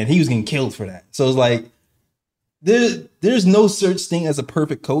 And he was getting killed for that. So it's like there's no such thing as a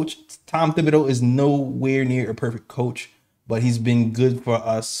perfect coach. Tom Thibodeau is nowhere near a perfect coach, but he's been good for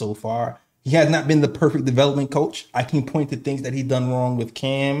us so far. He has not been the perfect development coach. I can point to things that he's done wrong with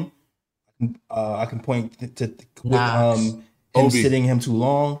Cam. I can point to him Obi. sitting him too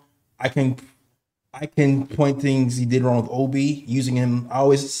long. I can point things he did wrong with Obi, using him. I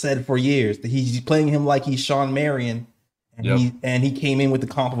always said for years that he's playing him like he's Sean Marion, and he came in with the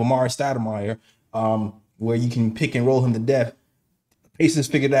comp of Amari Stoudemire, where you can pick and roll him to death. Pacers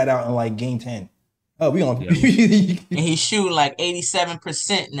figured that out in like game 10. Oh, we on. And he's shooting like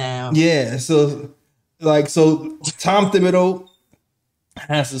 87% now. Yeah, so Tom Thibodeau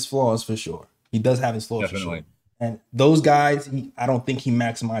has his flaws for sure. He does have his flaws Definitely. for sure. And those guys, I don't think he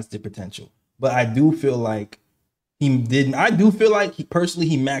maximized their potential. But I do feel like he didn't. I do feel like he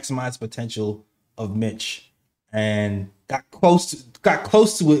maximized the potential of Mitch and got close to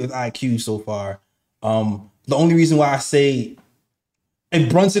it with IQ so far. The only reason why I say if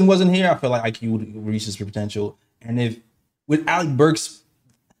Brunson wasn't here, I feel like IQ would reach his potential. And if with Alec Burks,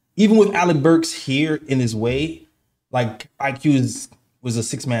 even with Alec Burks here in his way, like IQ was a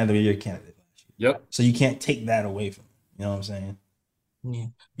 6 man of the year candidate. Yep. So you can't take that away from him. You know what I'm saying? Yeah.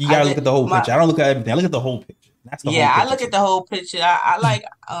 You gotta look at the whole picture. I don't look at everything. I look at the whole picture. That's the whole I picture. look at the whole picture. I like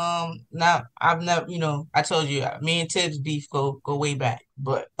now I've never I told you me and Tibbs beef go way back,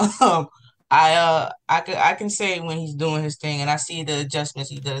 but I can say when he's doing his thing and I see the adjustments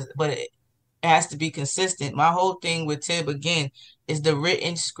he does, but it has to be consistent. My whole thing with Tibb again is the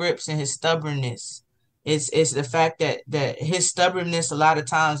written scripts and his stubbornness. It's the fact that his stubbornness a lot of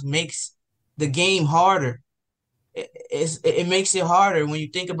times makes the game harder. it makes it harder when you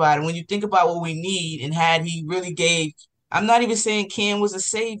think about it. When you think about what we need, and had he really gave, I'm not even saying Cam was a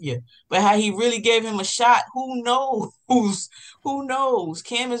savior, but had he really gave him a shot, who knows? Who knows?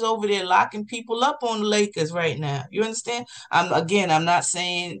 Cam is over there locking people up on the Lakers right now. You understand? I'm not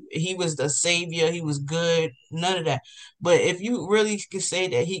saying he was the savior, he was good, none of that. But if you really could say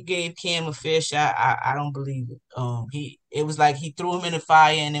that he gave Cam a fair shot, I don't believe it. It was like he threw him in the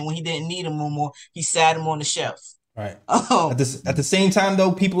fire, and then when he didn't need him no more, he sat him on the shelf. Right. At the same time,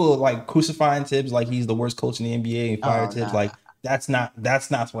 though, people are like crucifying Tibbs like he's the worst coach in the NBA and fire Tibbs. Nah. Like that's not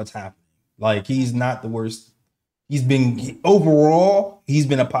what's happening. Like he's not the worst. He's been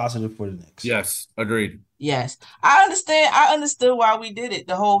a positive for the Knicks. Yes, agreed. Yes, I understand. I understood why we did it.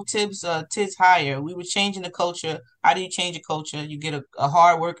 The whole Tibbs hire. We were changing the culture. How do you change a culture? You get a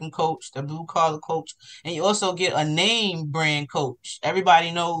hardworking coach, the blue collar coach, and you also get a name brand coach.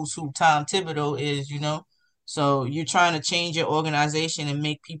 Everybody knows who Tom Thibodeau is, you know. So you're trying to change your organization and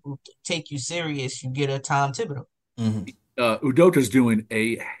make people take you serious. You get a Tom Thibodeau. Mm-hmm. Udoka's doing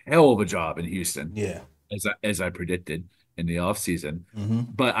a hell of a job in Houston. Yeah, as I predicted in the offseason. Mm-hmm.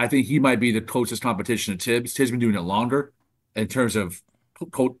 But I think he might be the closest competition to Tibbs. Tibbs been doing it longer in terms of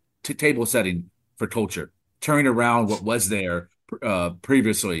table setting for culture, turning around what was there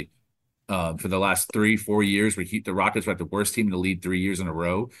previously for the last 3-4 years. The Rockets were the worst team in the league 3 years in a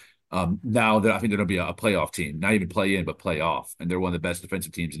row. Now I think they're going to be a playoff team, not even play in, but play off. And they're one of the best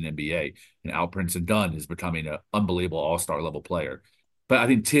defensive teams in the NBA. And Al Prince Dunn is becoming an unbelievable all-star level player. But I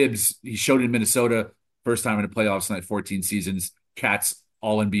think Tibbs, he showed it in Minnesota, first time in the playoffs in like 14 seasons. Cat's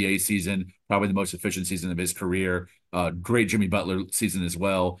all-NBA season, probably the most efficient season of his career. Great Jimmy Butler season as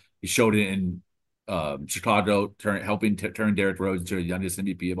well. He showed it in Chicago, helping turn Derrick Rose into the youngest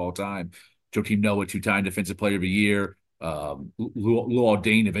MVP of all time. Joakim Noah, 2-time Defensive Player of the Year. Luol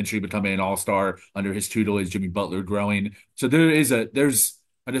Deng eventually becoming an all-star under his tutelage, Jimmy Butler growing. So there's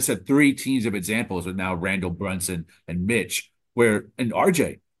I just said 3 teams of examples with now Randall, Brunson, and Mitch, and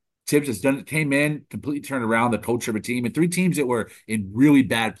RJ. Tibbs has came in, completely turned around the culture of a team, and 3 teams that were in really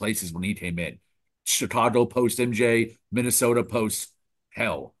bad places when he came in. Chicago post MJ, Minnesota post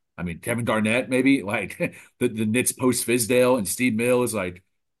hell. I mean, Kevin Garnett, maybe, like the Knicks post Fizdale and Steve Mills, like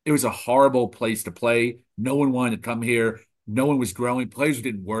it was a horrible place to play. No one wanted to come here. No one was growing. Players were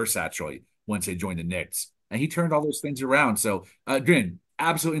getting worse, actually, once they joined the Knicks. And he turned all those things around. So, again,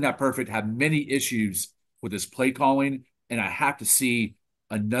 absolutely not perfect. Have many issues with his play calling. And I have to see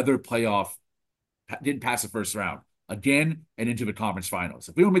another playoff. Didn't pass the first round again and into the conference finals.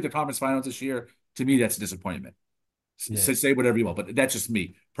 If we don't make the conference finals this year, to me, that's a disappointment. Yeah. Say whatever you want, but that's just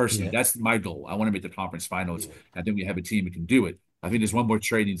me personally. Yeah. That's my goal. I want to make the conference finals. Yeah. I think we have a team that can do it. I think there's one more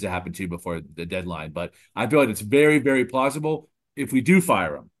trade needs to happen too before the deadline, but I feel like it's very, very plausible. If we do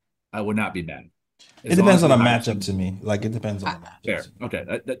fire him, I would not be mad. It depends on a matchup to me. Like it depends on the matchup. Fair.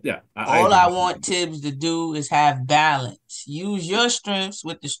 Okay. Yeah. All I want Tibbs to do is have balance. Use your strengths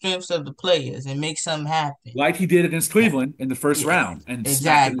with the strengths of the players and make something happen. Like he did against Cleveland in the first round and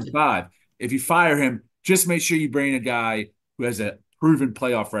exactly 5. If you fire him, just make sure you bring a guy who has a proven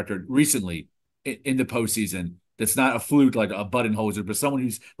playoff record recently in the postseason. That's not a fluke like a Budenholzer, but someone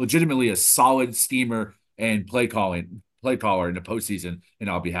who's legitimately a solid schemer and play caller in the postseason, and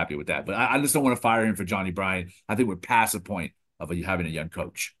I'll be happy with that. But I just don't want to fire him for Johnny Bryant. I think we're past the point of having a young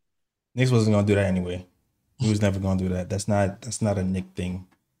coach. Knicks wasn't going to do that anyway. He was never going to do that. That's not a Knick thing.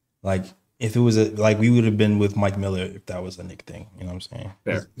 Like if it was we would have been with Mike Miller if that was a Knick thing. You know what I'm saying?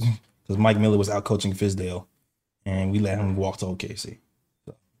 Fair. Because Mike Miller was out coaching Fizdale, and we let him walk to OKC.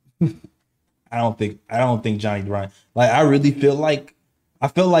 So. I don't think Johnny Bryant. Like I really feel like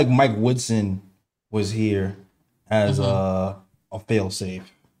Mike Woodson was here as a fail safe.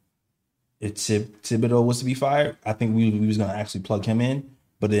 If Thibodeau was to be fired, I think we was gonna actually plug him in,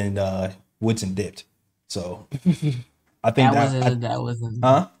 but then Woodson dipped. So I think that wasn't.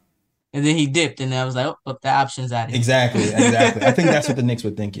 Huh? And then he dipped, and I was like, oh, the options out here. Exactly. I think that's what the Knicks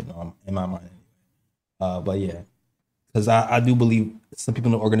were thinking in my mind. But yeah. Because I do believe some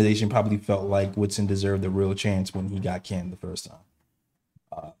people in the organization probably felt like Woodson deserved a real chance when he got canned the first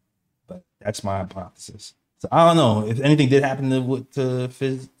time. But that's my hypothesis. So I don't know if anything did happen to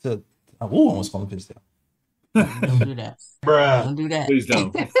Fizz. I almost called him Fizdale. Don't do that, bruh. Don't do that. Please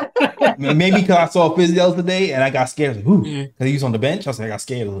don't. Maybe because I saw Fizdale today and I got scared. Because he was on the bench. I was like, I got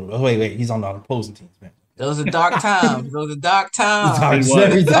scared a little. Oh, wait, he's on the opposing teams, man. Those are dark times. Very dark times.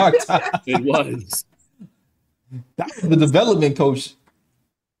 It was. That was the development coach.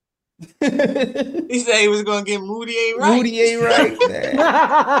 He said he was going to get Moody ain't right. Moody ain't right,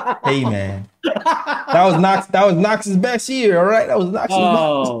 man. Hey, man. That was Knox's best year, all right? That was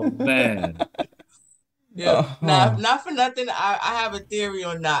Knox's best. Man. Yeah. Not for nothing. I have a theory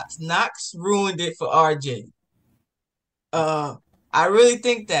on Knox. Knox ruined it for RJ. I really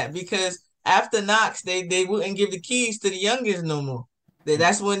think that because after Knox, they wouldn't give the keys to the youngest no more.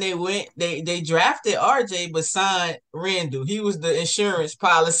 That's when they went. They drafted RJ, but signed Randall. He was the insurance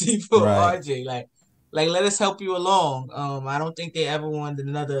policy for Right. RJ. Like let us help you along. I don't think they ever wanted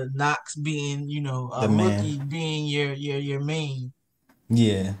another Knox being, The a man. rookie being your main.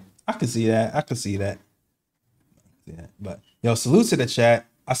 Yeah, I could see that. I could see that. Yeah, but yo, salute to the chat.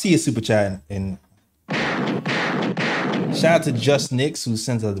 I see a super chat and shout out to Just Knicks who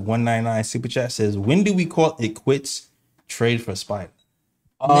sends a 199 super chat. Says, when do we call it quits? Trade for Spider.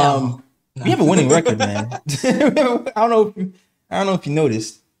 No. We have a winning record, man. I don't know if you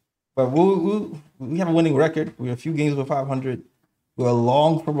noticed, but we have a winning record. We're a few games over 500. We're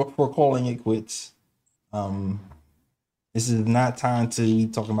long for calling it quits. This is not time to be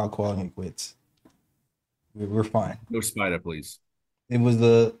talking about calling it quits. We're fine. No Spider, please. It was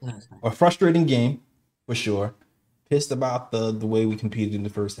a frustrating game for sure. Pissed about the way we competed in the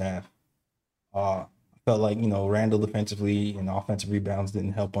first half. I felt like, Randall defensively and offensive rebounds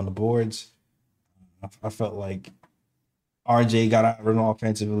didn't help on the boards. I felt like RJ got out run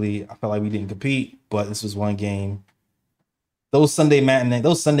offensively. I felt like we didn't compete, but this was one game. Those Sunday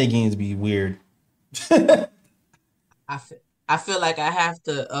games be weird. I feel like I have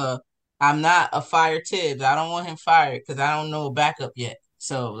to. I'm not a fire Tibbs. I don't want him fired because I don't know a backup yet.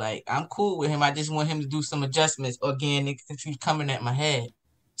 So like I'm cool with him. I just want him to do some adjustments. Organic since he's coming at my head.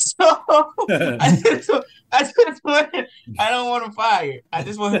 So I don't want him fired. I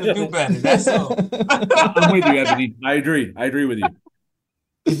just want him to do better. That's all. I'm with you, Anthony. I agree with you.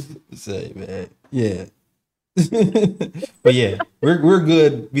 Say, man. Yeah. But yeah, we're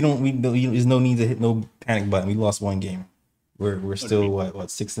good. There's no need to hit no panic button. We lost one game. We're still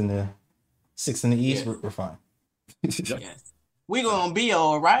what six in the East. Yes. We're fine. Yes. We're gonna be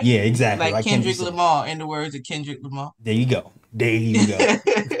all right. Yeah, exactly. Like Kendrick Lamar, in the words of Kendrick Lamar. There you go.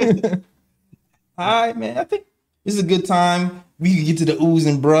 All right, man. I think this is a good time. We can get to the oohs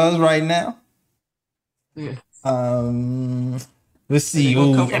and bruhs right now. Yeah. Let's see. They're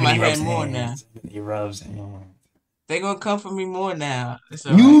gonna come for my head more now. He rubs hands. They're gonna come for me more now. It's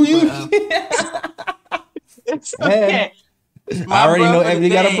all You. it's okay. I already know Ebony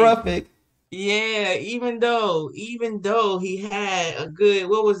got a bruh pick. Yeah, even though he had a good,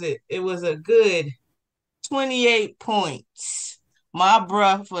 what was it? It was a good 28 points. My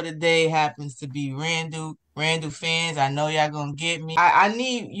bruh for the day happens to be Randall. Randall fans, I know y'all gonna get me. I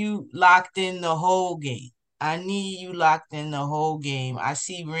need you locked in the whole game. I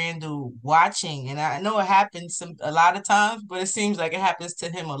see Randall watching, and I know it happens a lot of times, but it seems like it happens to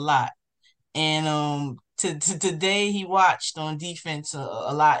him a lot. And today he watched on defense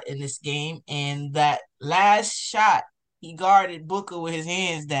a lot in this game, and that last shot he guarded Booker with his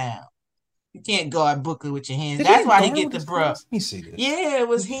hands down. You can't guard Booker with your hands. That's why he get the bruh. Let me see this. Yeah, it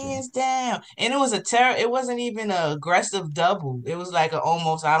was hands down, and it was it wasn't even an aggressive double. It was like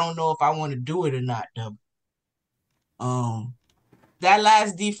almost I don't know if I want to do it or not double. That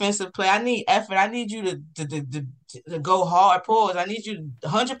last defensive play, I need effort. I need you to go hard. Pause. I need you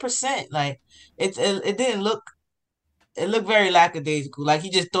 100%. Like it didn't look. It looked very lackadaisical. Like he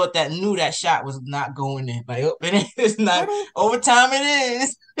just knew that shot was not going in. Like it's not overtime. It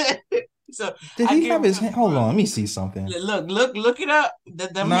is. So did he have his hand? Hold on, let me see something. Look it up.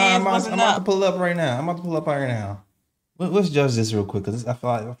 I'm about to pull up right now. Let's judge this real quick because I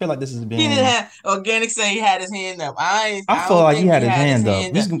feel like this is being. He didn't have Organic say he had his hand up. I feel like he had his hand up.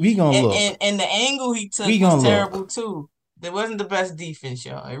 We gonna look. And the angle he took was terrible too. There wasn't the best defense,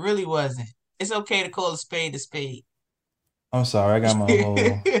 y'all. It really wasn't. It's okay to call a spade a spade. I'm sorry, I got my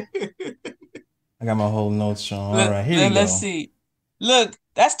whole notes shown. All right, here we go. Let's see. Look,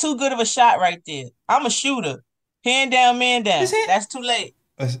 that's too good of a shot right there. I'm a shooter. Hand down, man down. That's too late.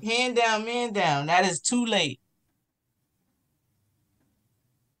 Hand down, man down. That is too late.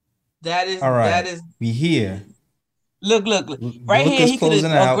 That is all right. That is. We here. Look. Right here, he could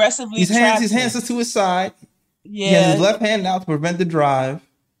have aggressively. His hands are to his side. Yeah. He has his left hand out to prevent the drive.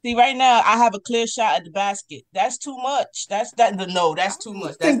 See, right now I have a clear shot at the basket. That's too much. That's too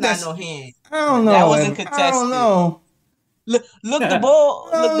much. That's not no hand. I don't know. That wasn't contested. I don't know. Look the ball.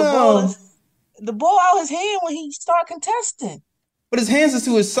 The ball out his hand when he start contesting. But his hands are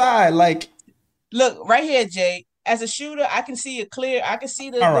to his side. Like, look right here, Jay. As a shooter, I can see it clear. I can see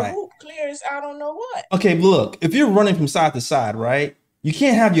the hoop clear as I don't know what. Okay, but look, if you're running from side to side, right? You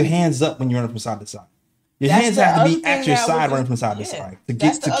can't have your hands up when you're running from side to side. Your That's hands the have to other be at thing your that I was side, running just from side to yeah. side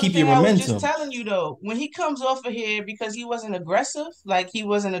That's the to other keep your thing I was just momentum. telling you though. When he comes off of here because he wasn't aggressive, that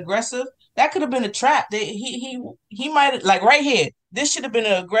could have been a trap. He might have like right here. This should have been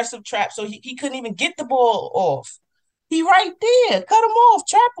an aggressive trap, so he couldn't even get the ball off. He right there. Cut him off,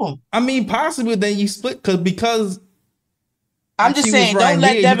 trap him. I mean, possibly then you split because I'm if just he was saying, right don't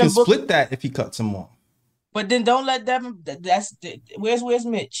let here, you can Devin Booker. split that if he cuts him off. But then don't let Devin. That's where's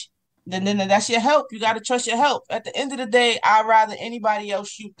Mitch? Then that's your help. You got to trust your help. At the end of the day, I'd rather anybody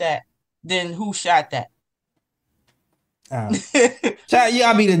else shoot that than who shot that. Chat, you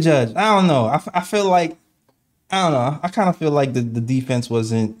gotta be the judge. I don't know. I feel like I don't know. I kind of feel like the defense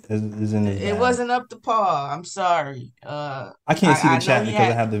wasn't isn't as bad. It wasn't up to par. I'm sorry. I can't see the chat because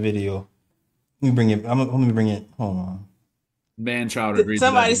I have the video. Let me bring it. Let me bring it. Hold on. Man-child agreed.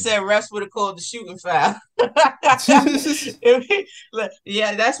 Somebody said refs would have called the shooting foul.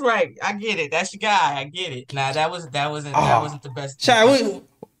 Yeah, that's right. I get it. That's your guy. I get it. Nah, that wasn't the best. Chat,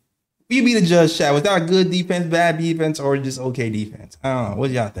 you be the judge, chat. Was that a good defense, bad defense, or just okay defense? I don't know. What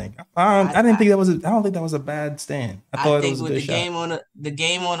do y'all think? I don't think that was a bad stand. I thought it was a good shot. The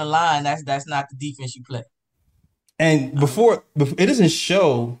game on the line, that's not the defense you play. And before it doesn't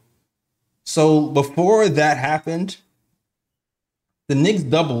show. So before that happened, the Knicks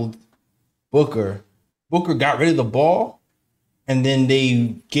doubled Booker. Booker got rid of the ball, and then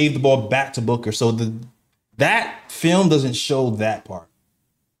they gave the ball back to Booker. So that film doesn't show that part.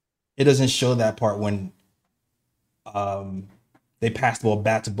 It doesn't show that part when they passed the ball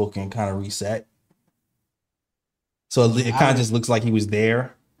back to Booker and kind of reset. So it kind of just looks like he was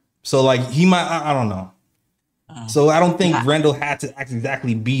there. So like he might, I don't know. So I don't think Randall had to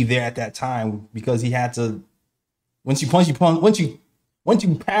exactly be there at that time because he had to. Once you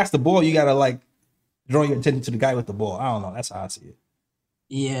pass the ball, you gotta like draw your attention to the guy with the ball. I don't know. That's how I see it.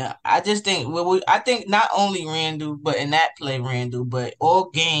 Yeah, I just think I think not only Randall, but in that play Randall, but all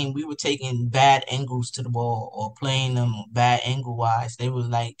game we were taking bad angles to the ball or playing them bad angle wise. They were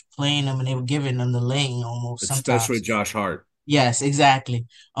like playing them and they were giving them the lane almost. Especially sometimes. Josh Hart. Yes, exactly.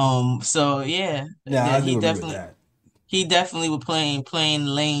 So yeah, I do agree with that. He definitely was playing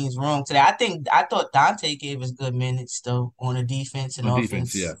lanes wrong today. I thought Dante gave us good minutes though on the defense and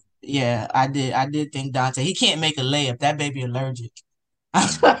offense. Defense, yeah, I did think Dante. He can't make a layup. That baby allergic.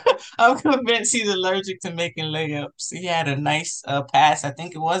 I'm convinced he's allergic to making layups. He had a nice pass, I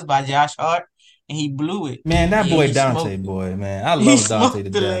think it was by Josh Hart, and he blew it. Man, that boy Dante, man, I love Dante to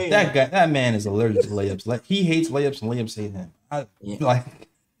death. That man is allergic to layups. Like he hates layups and layups hate him.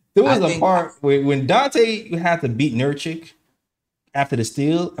 There was a part when Dante had to beat Nurkic after the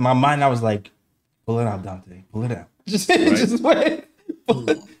steal. In my mind, I was like, "Pull it out, Dante. Pull it out. Just wait.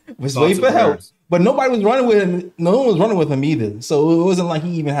 Just wait for help." But nobody was running with him. No one was running with him either. So it wasn't like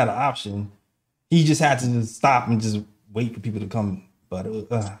he even had an option. He just had to just stop and just wait for people to come. But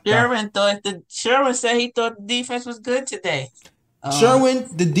Sherwin said he thought the defense was good today. Sherwin,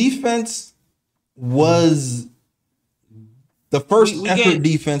 the defense was the first effort.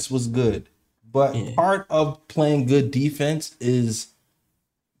 Defense was good, but part of playing good defense is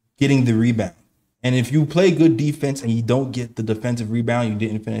getting the rebound. And if you play good defense and you don't get the defensive rebound, you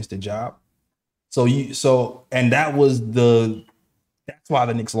didn't finish the job. That's why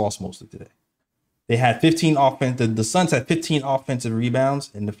the Knicks lost most of today. They had 15 the Suns had 15 offensive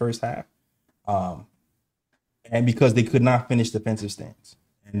rebounds in the first half. And because they could not finish defensive stands.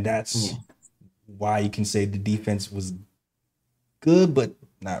 And that's why you can say the defense was good, but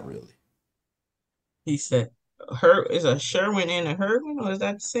not really. He said, is a Sherwin and a Herman, or is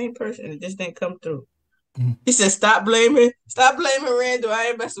that the same person? It just didn't come through. He said, "Stop blaming Randall.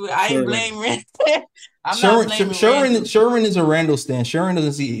 I ain't blame Randall. I'm not blaming Randall. Sherwin is a Randall stand. Sherwin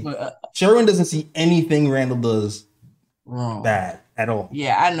doesn't see anything Randall does wrong bad at all.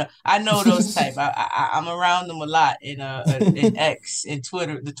 Yeah, I know those type. I'm around them a lot in X, in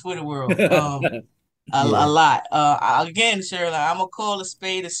Twitter, the Twitter world. A lot. Again, Shirley, I'm gonna call a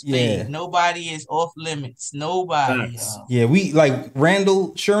spade a spade. Yeah. Nobody is off limits. Nobody. Yeah, we like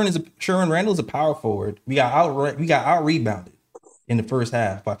Randall. Randall's a power forward. We got out rebounded in the first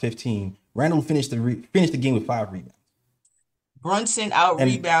half by 15. Randall finished the game with 5 rebounds. Brunson out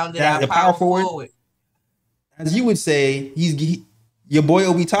rebounded our power forward. As you would say, your boy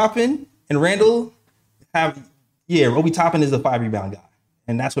Obi Toppin and Randall Obi Toppin is the 5 rebound guy,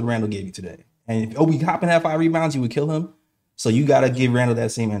 and that's what Randall gave you today. And if Obi Toppin had 5 rebounds, you would kill him. So you got to give Randall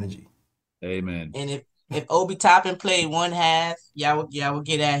that same energy. Amen. And if Obi Toppin played one half, y'all would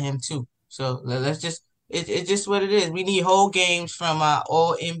get at him too. So let's just it's just what it is. We need whole games from our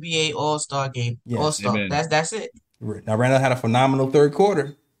All NBA All Star game. Yes. All Star. That's it. Now Randall had a phenomenal third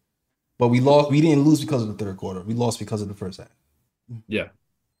quarter. but we lost. We didn't lose because of the third quarter. We lost because of the first half. Yeah,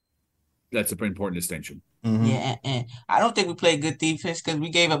 that's an important distinction. Mm-hmm. Yeah, and I don't think we played good defense because we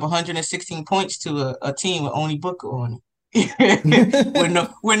gave up 116 points to a team with only Booker on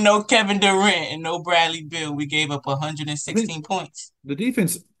it. with no Kevin Durant and no Bradley Beal, we gave up 116 points. The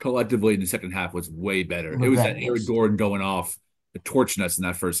defense collectively in the second half was way better. It was better, that Eric Gordon going off, torching us in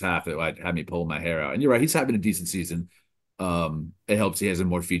that first half that had me pulling my hair out. And you're right, he's having a decent season. It helps he has a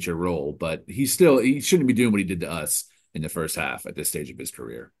more feature role, but he shouldn't be doing what he did to us in the first half at this stage of his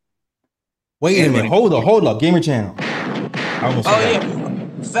career. Wait a minute. Hold up. Gamer Channel. Yeah.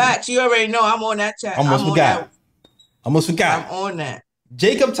 Facts. You already know I'm on that chat. Almost forgot. I'm on that.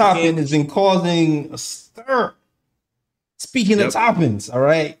 Jacob Toppin has been causing a stir. Speaking of Toppins, all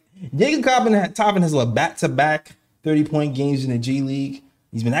right. Jacob Toppin has a back-to-back 30-point games in the G League.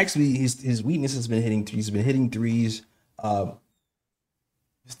 He's been actually his weakness has been hitting threes. He's been hitting threes.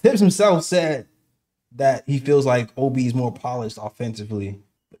 Tibbs himself said that he feels like OB is more polished offensively.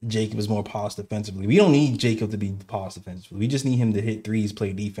 Jacob is more polished defensively. We don't need Jacob to be polished defensively. We just need him to hit threes,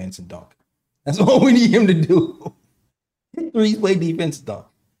 play defense, and dunk. That's all we need him to do. Hit threes, play defense, dunk.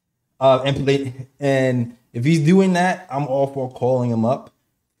 And if he's doing that, I'm all for calling him up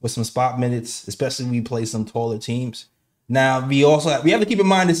with some spot minutes, especially when we play some taller teams. Now, we have to keep in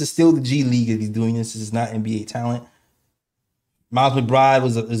mind this is still the G League if he's doing this. This is not NBA talent. Miles McBride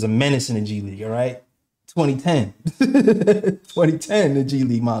is a menace in the G League, all right? 2010. 2010, the G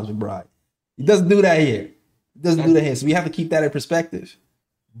League, Miles McBride. He doesn't do that here. So we have to keep that in perspective.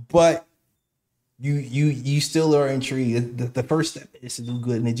 But you still are intrigued. The first step is to do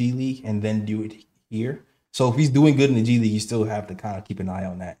good in the G League and then do it here. So if he's doing good in the G League, you still have to kind of keep an eye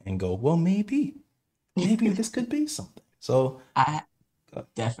on that and go, well, maybe this could be something. So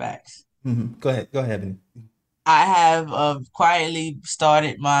that's facts. Mm-hmm. Go ahead, Ebony. I have quietly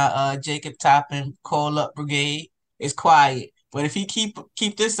started my Jacob Toppin call up brigade. It's quiet, but if he keep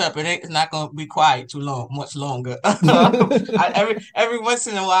this up, it's not gonna be quiet much longer. Every once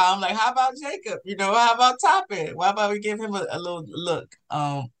in a while, I'm like, how about Jacob? How about Toppin? Why about we give him a little look?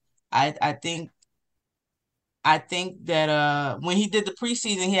 I think that when he did the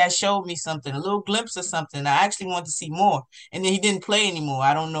preseason, he had showed me something, a little glimpse of something. I actually wanted to see more, and then he didn't play anymore.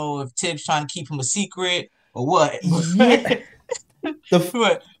 I don't know if Tibbs trying to keep him a secret or what.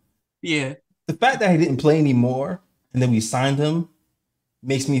 Yeah. The fact that he didn't play anymore and then we signed him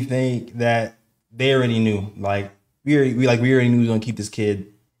makes me think that they already knew. Like we already knew we were gonna keep this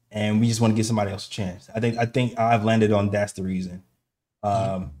kid, and we just want to give somebody else a chance. I think I've landed on that's the reason.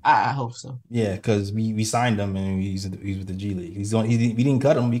 I hope so. Yeah, because we signed him and he's with the G League. We didn't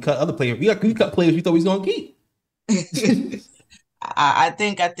cut him. We cut other players. We cut players we thought we was gonna keep. I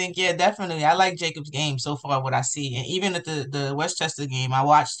think, yeah, definitely. I like Jacob's game so far, what I see. And even at the Westchester game, I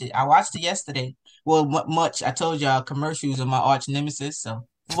watched it yesterday. Well, much. I told y'all commercials are my arch nemesis. So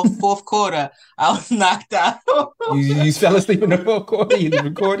fourth quarter, I was knocked out. you fell asleep in the fourth quarter? You didn't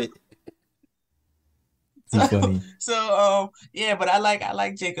record it? Funny. So yeah, but I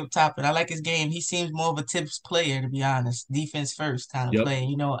like Jacob Toppin. I like his game. He seems more of a Tibbs player, to be honest. Defense first kind of player.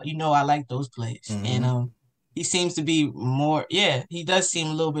 I like those players. Mm-hmm. And he seems to be more, he does seem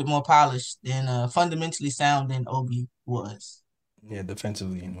a little bit more polished and fundamentally sound than Obi was. Yeah,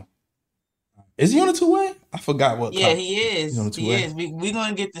 defensively, Is he on a two-way? I forgot what. Yeah, he is. He is. We're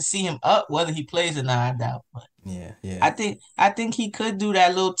gonna get to see him up, whether he plays or not, I doubt. But yeah. I think he could do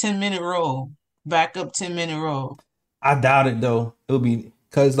that little 10-minute roll, backup 10-minute roll. I doubt it though. It'll be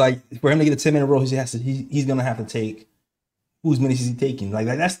because for him to get a 10-minute roll, he's gonna have to take whose minutes is he taking? Like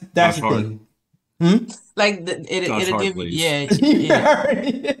that's the thing. Like it'll give yeah.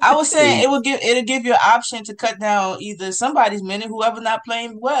 I was saying it'll give you an option to cut down either somebody's minute, whoever not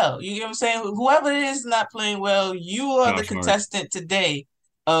playing well. You get what I'm saying? Whoever it is not playing well, you are the contestant today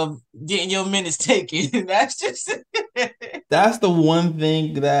of getting your minutes taken. That's just that's the one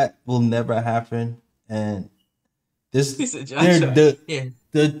thing that will never happen. And this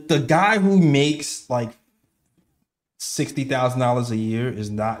the guy who makes like $60,000 a year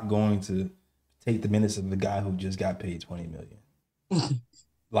is not going to take the minutes of the guy who just got paid $20 million.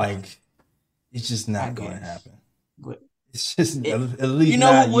 Like, it's just not going to happen. But it's just at least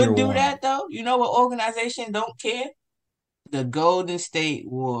who would do that though? You know what organization don't care? The Golden State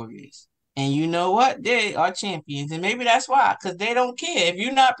Warriors. And you know what? They are champions, and maybe that's why, because they don't care. If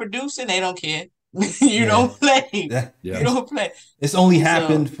you're not producing, they don't care. You don't play. You don't play. It's only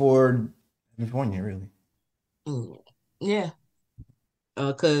happened for California, really. Yeah.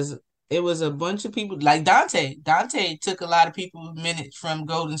 Because it was a bunch of people like Dante. Dante took a lot of people's minutes from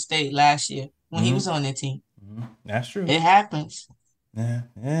Golden State last year when he was on their team. That's true. It happens. Yeah,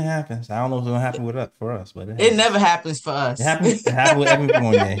 it happens. I don't know what's gonna happen with us for us, but it It happens. never happens for It us. happened. It happened with Evan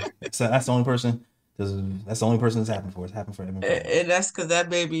Fournier. So that's the only person. That's the only person it's happened for. It's happened for Evan Fournier. And that's because that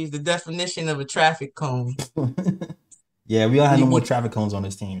baby is the definition of a traffic cone. Yeah, we don't have no more You, traffic cones on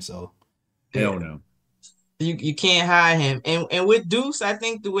this team, so Hell you, no. you can't hire him. And with Deuce, I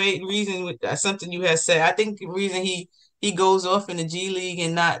think the reason something you had said, I think the reason he goes off in the G League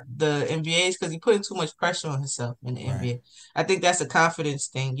and not the NBA is because he putting too much pressure on himself in the right, NBA. I think that's a confidence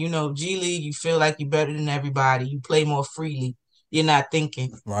thing. G League, you feel like you're better than everybody. You play more freely. You're not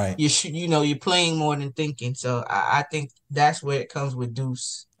thinking. right. You're playing more than thinking. So I think that's where it comes with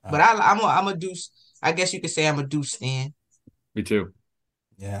Deuce. But Uh, I'm a Deuce. I guess you could say I'm a Deuce fan. Me too.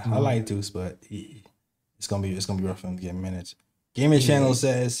 yeah, I Mm. like Deuce, but it's gonna be rough for him to get minutes. Gaming Yeah. Channel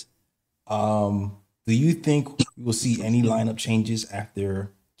says, do you think we'll see any lineup changes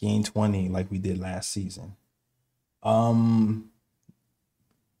after Game 20 like we did last season? Um,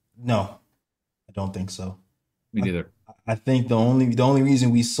 no, I don't think so. Me neither. I think the only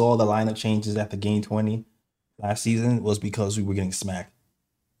reason we saw the lineup changes after Game 20 last season was because we were getting smacked.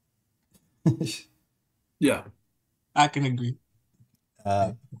 Yeah. I can agree.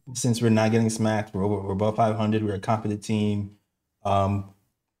 Uh, since we're not getting smacked, we're above 500. We're a competent team.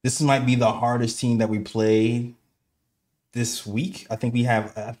 This might be the hardest team that we play this week. I think we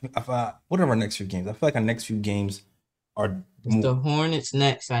have. What are our next few games? I feel like our next few games are It's the Hornets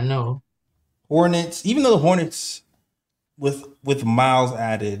next, I know. Hornets. Even though the Hornets, with Miles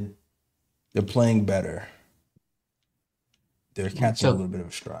added, they're playing better. They're catching a little bit of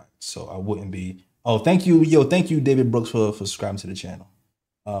a stride. So I wouldn't be. Oh, thank you, thank you, David Brooks, for subscribing to the channel.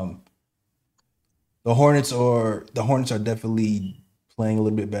 Um, the Hornets are definitely playing a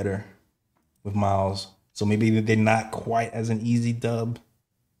little bit better with Miles. So maybe they're not quite as an easy dub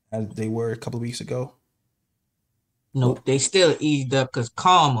as they were a couple of weeks ago. Nope, they still eased up because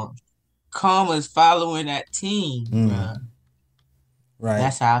Karma's following that team, bruh. Right.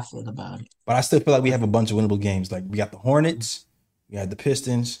 That's how I feel about it. But I still feel like we have a bunch of winnable games. Like we got the Hornets, we had the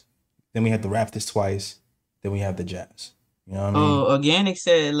Pistons, then we had the Raptors twice, then we have the Jazz. You know what I mean? Oh, Organic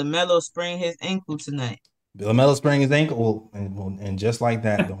said LaMelo sprained his ankle tonight. LaMelo sprang his ankle, and just like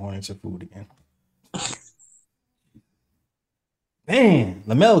that, the Hornets are food again. Man,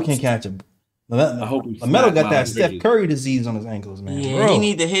 LaMelo can't catch a. I hope LaMelo got that Steph Curry disease on his ankles, man. Yeah, Bro. he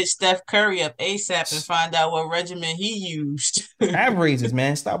need to hit Steph Curry up ASAP and find out what regimen he used. Ab raises,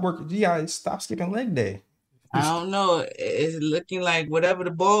 man. Stop working. Yeah, stop skipping leg day. I don't know. It's looking like whatever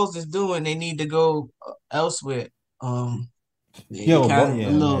the Bulls is doing, they need to go elsewhere. They kind of a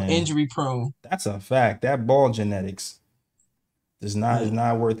little man. injury prone. That's a fact. That ball genetics is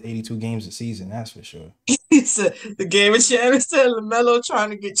not worth 82 games a season. That's for sure. The game of Shannon said LaMelo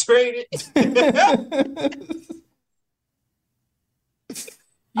trying to get traded.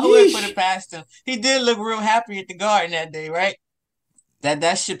 I went for the past him. He did look real happy at the Garden that day, right?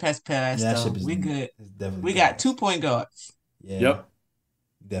 That ship has passed. That though. ship is We good. Definitely We got passed. 2-point guards. Yeah. Yep.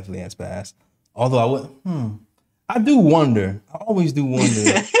 Definitely has passed. Although I do wonder. I always do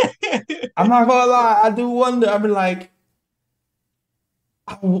wonder. I'm not gonna lie. I do wonder. I've been like,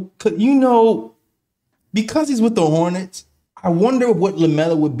 because he's with the Hornets, I wonder what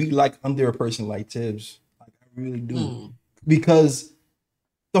LaMelo would be like under a person like Tibbs. Like, I really do. Because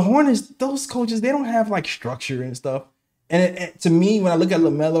the Hornets, those coaches, they don't have like structure and stuff. And to me, when I look at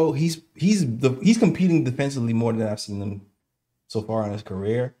LaMelo, he's competing defensively more than I've seen him so far in his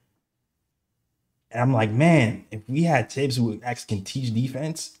career. And I'm like, man, if we had Tibbs who actually can teach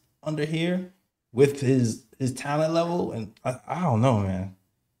defense under here with his talent level, and I don't know, man.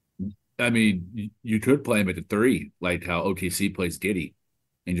 I mean, you could play him at the 3, like how OKC plays Giddy,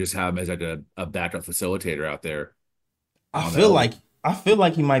 and just have him as like a backup facilitator out there. I feel like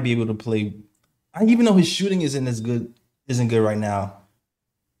he might be able to play. Even though his shooting isn't good right now.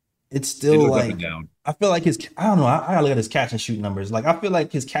 It's still like down. I feel like I don't know. I gotta look at his catch and shoot numbers. Like I feel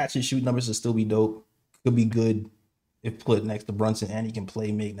like his catch and shoot numbers will still be dope. Could be good if put next to Brunson, and he can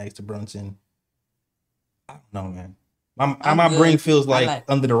make next to Brunson. I don't know, man. My brain feels like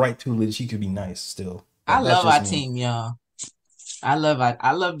under the right tutelage, he could be nice still. I love our team, y'all. I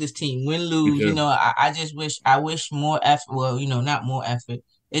love this team. Win, lose, I just wish more effort. Well, not more effort.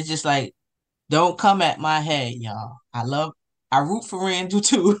 It's just like, don't come at my head, y'all. I root for Randall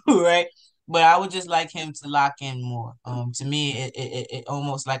too, right? But I would just like him to lock in more. To me, it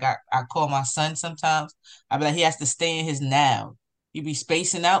almost like I call my son sometimes. I be like, he has to stay in his now. He be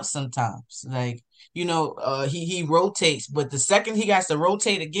spacing out sometimes. Like, he rotates, but the second he has to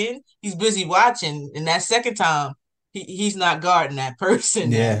rotate again, he's busy watching. And that second time, he's not guarding that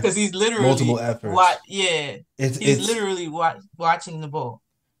person. Yeah, because he's literally multiple efforts. He's literally watching the ball.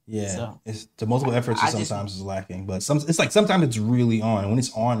 Yeah, so it's the multiple efforts sometimes is lacking, but it's like sometimes it's really on. When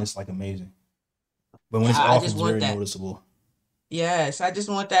it's on, it's like amazing. But when it's off, it's very noticeable. Yes, I just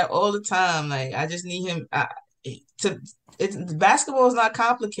want that all the time. Like I just need him basketball is not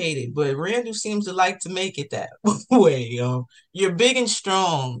complicated, but Randall seems to like to make it that way. You're big and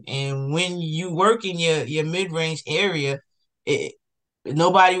strong, and when you work in your mid-range area,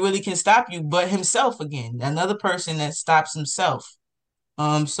 nobody really can stop you but himself again. Another person that stops himself.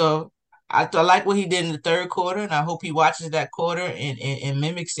 So I like what he did in the third quarter, and I hope he watches that quarter and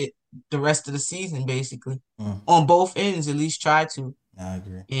mimics it the rest of the season, basically. On both ends, at least try to. I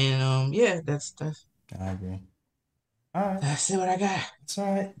agree. And that's. I agree. All right, that's it. What I got. It's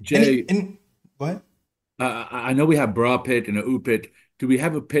all right. Jay, what? I know we have bra pit and a oo pit. Do we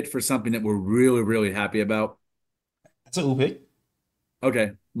have a pit for something that we're really, really happy about? That's a oo pit.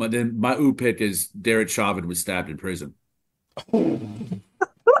 Okay, but then my oo pit is Derek Chauvin was stabbed in prison. You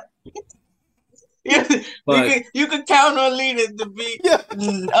could count on Lena to be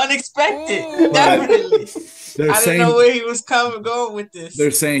unexpected. Definitely. I didn't know where he was going with this.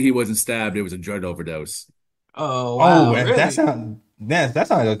 They're saying he wasn't stabbed; it was a drug overdose. Oh wow! Oh, really? that's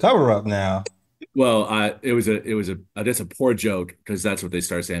not a cover up now. Well, it was a poor joke because that's what they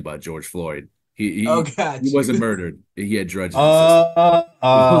start saying about George Floyd. He wasn't murdered. He had drugs.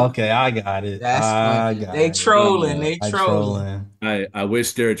 Okay, I got it. They trolling. I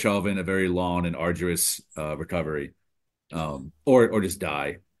wish Derek Chauvin a very long and arduous recovery, or just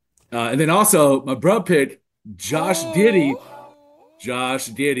die. And then also my bro pick, Josh Giddey,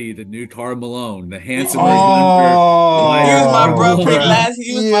 the new Karl Malone, the handsome. He was my bro pick last.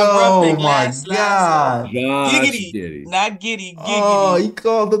 He was my bro pick last. Josh Giddey, not Giddy. Oh, he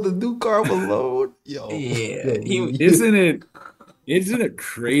called him the new Karl Malone. Yo, isn't it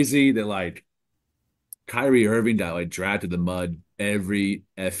crazy that like Kyrie Irving got like dragged to the mud every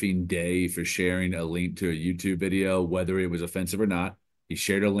effing day for sharing a link to a YouTube video, whether it was offensive or not? He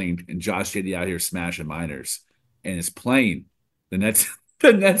shared a link, and Josh Giddey out here smashing minors, and it's playing. The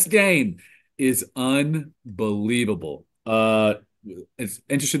Nets game is unbelievable. It's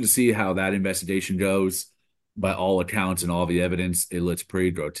interesting to see how that investigation goes. By all accounts and all the evidence, it looks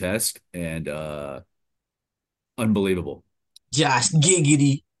pretty grotesque and unbelievable. Josh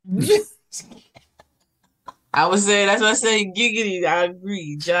Giggity. I would say that's what I say. Giggity. I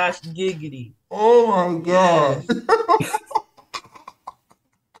agree. Josh Giggity. Oh my god.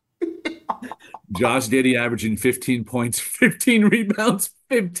 Josh Giddey averaging 15 points, 15 rebounds,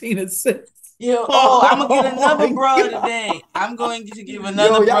 15 assists. I'm gonna get another bro today. I'm going to give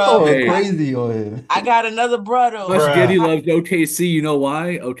another bro. Crazy on him. I got another bro though. Josh Giddey loves OKC. You know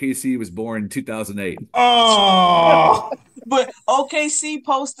why? OKC was born in 2008. Oh. But OKC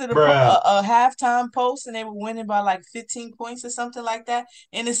posted a halftime post, and they were winning by like 15 points or something like that.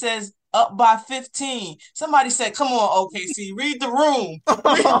 And it says up by 15. Somebody said, "Come on, OKC, read the room."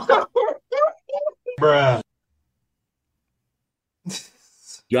 Bruh.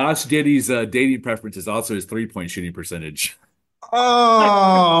 Josh Giddey's dating preference is also his 3-point shooting percentage.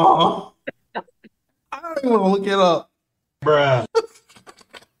 Oh. I don't even want to look it up. Bruh.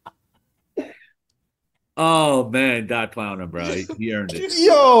 Oh man, God clown him, bro. He earned it.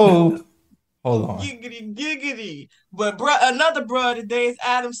 Yo. Hold on. Giggity. But another bro today is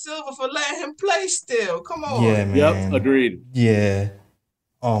Adam Silver for letting him play still. Come on. Yeah, man. Yep, agreed. Yeah.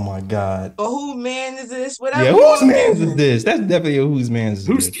 Oh my God. But whose man is this? Yeah, whose man is this? That's definitely a whose man is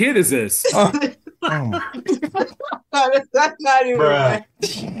this. Whose kid is this? Oh my. That's not even right.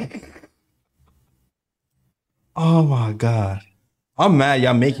 Oh my God. I'm mad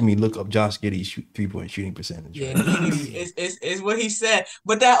y'all making me look up Josh Giddey's 3-point shooting percentage. Yeah, it's what he said.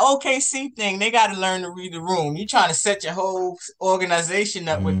 But that OKC thing, they got to learn to read the room. You trying to set your whole organization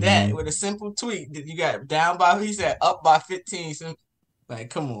up with that, with a simple tweet. You got down by, he said, up by 15. So,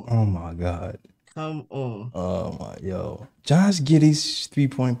 like, come on. Oh my God. Come on. Oh my, yo. Josh Giddey's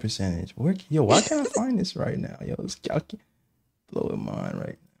 3-point percentage. Why can't I find this right now? Yo, it's blowing mine right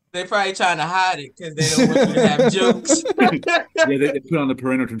now. They're probably trying to hide it because they don't want you to have jokes. Yeah, they put on the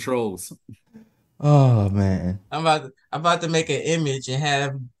parental controls. Oh man. I'm about to make an image and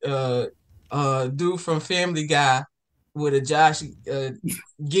have dude from Family Guy with a Josh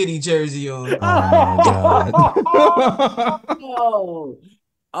Giddey jersey on. Oh my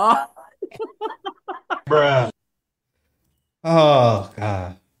God. Bruh. Oh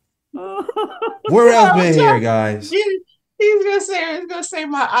God. Where else been here, guys? He's gonna say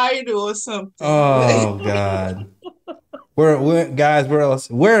my idol or something. Oh God. Where else?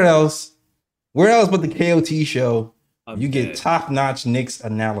 Where else but the KOT show You get top-notch Knicks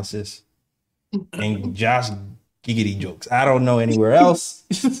analysis and Josh Giggity jokes. I don't know anywhere else.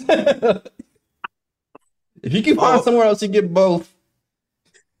 If you can find somewhere else, you get both.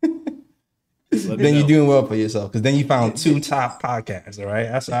 Then you're doing well for yourself, because then you found two top podcasts. All right,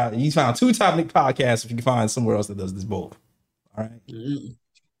 that's how you found two top Knicks podcasts. If you can find somewhere else that does this both, all right.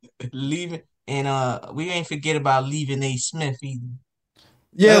 Leaving and we ain't forget about leaving A. Smith either.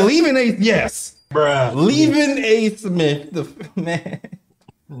 Yeah, leaving A. Yes, bruh. Leaving A. Smith, the man.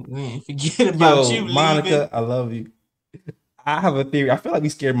 We ain't forget about you, Monica. leaving. I love you. I have a theory. I feel like we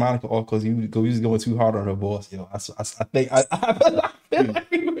scared Monica off because you was going too hard on her boss. Yo, I think I feel like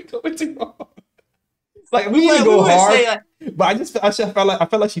we were going too hard. Like we didn't go hard, say, like, but I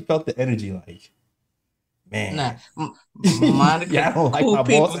felt like she felt the energy. Like, man, nah, Monica. Yeah, I don't like my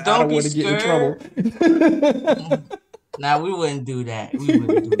people, boss. I don't don't want to get in trouble. Nah, we wouldn't do that. We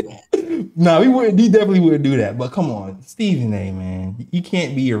wouldn't do that. Nah, we wouldn't. He definitely wouldn't do that. But come on, Stephen A. Man, you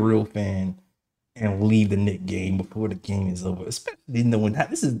can't be a real fan and leave the Knicks game before the game is over, especially knowing that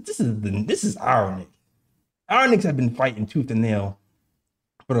this is our Knicks. Our Knicks have been fighting tooth and nail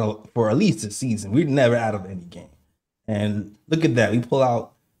for at least a season. We're never out of any game. And look at that. We pull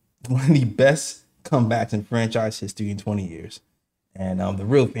out one of the best comebacks in franchise history in 20 years. And the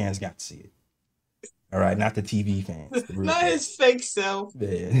real fans got to see it. All right, not the TV fans. The not fans. His fake self.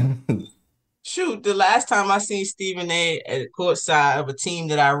 Yeah. Shoot, the last time I seen Stephen A. at courtside of a team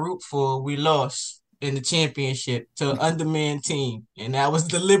that I root for, we lost in the championship to an undermanned team. And that was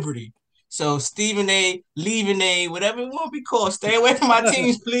the Liberty. So Stephen A., leaving A., whatever it want to be called, stay away from my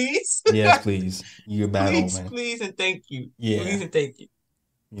teams, please. Yes, please. You're a bad old man. Please and thank you. Yeah. Please and thank you.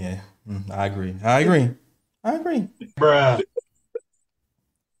 Yeah, I agree. Bruh.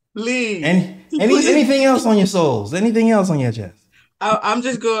 Leave. Anything else on your souls? Anything else on your chest? I'm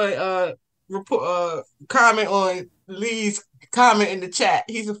just going to comment on Lee's comment in the chat.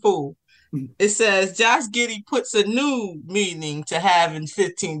 He's a fool. It says Josh Giddey puts a new meaning to having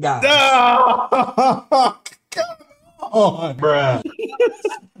 $15. Oh, come on, bruh.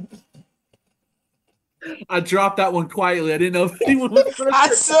 I dropped that one quietly. I didn't know if anyone was.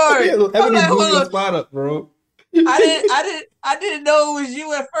 I'm sorry. Everybody blew your spot up, bro. I didn't know it was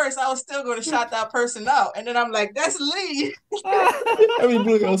you at first. I was still going to shout that person out, and then I'm like, "That's Lee." Everybody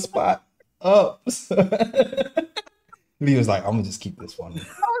blew your spot up. Lee was like, "I'm gonna just keep this one." I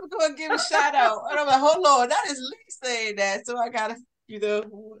was going to give a shout out, and I'm like, "Hold on, that is Lee saying that," so I gotta,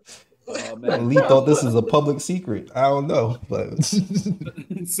 Oh, man. Lee thought this was a public secret. I don't know, but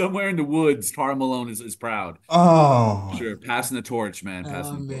somewhere in the woods, Karl Malone is proud. Oh, sure, passing the torch, man.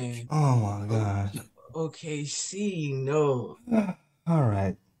 Passing the torch. Oh my gosh. Okay, see, no. All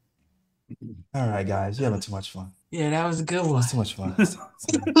right, guys, you're having too much fun. Yeah, that was a good one. It's too much fun.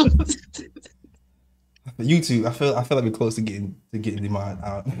 YouTube, I feel like we're close to getting the mind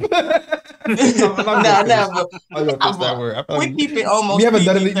out. I'm gonna that word. We keep it almost. We haven't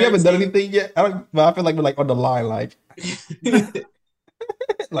done anything yet. But I feel like we're like on the line, like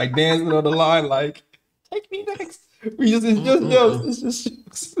like dancing on the line, like take me next. It's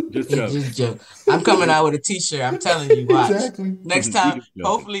just jokes. I'm coming out with a t-shirt. I'm telling you, watch. Exactly.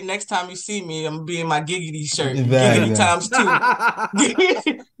 Hopefully next time you see me, I'm gonna be in my giggity shirt. Exactly. Giggity times 2.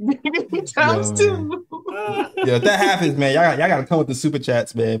 Giggity times 2. Yeah, if that happens, man, y'all gotta come with the super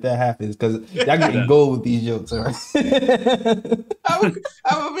chats, man. If that happens, because y'all getting gold with these jokes, all right? I'm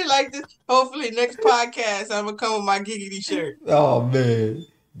gonna be like this. Hopefully next podcast, I'm gonna come with my giggity shirt. Oh man,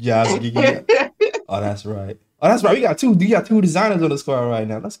 Josh Giggity. Oh, that's right. We got two. You got two designers on the squad right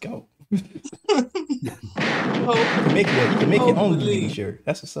now. Let's go. You can make your own Giggity shirt.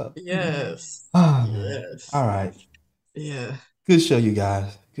 That's what's up. Yes. Oh, yes. All right. Yeah. Good show, you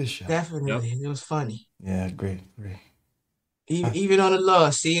guys. Good show. Definitely. Yep. It was funny. Yeah, great. Even on the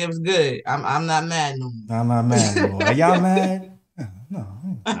loss, see, it was good. I'm not mad no more. I'm not mad anymore. Are y'all mad? No.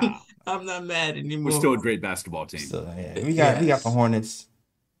 I'm not mad anymore. We're still a great basketball team. So, yeah, we got the Hornets.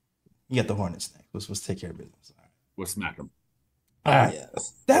 You got the Hornets next. Let's take care of business. All right. We'll smack them. All right.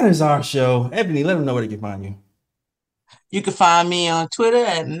 Yes. That is our show. Ebony, let them know where they can find you. You can find me on Twitter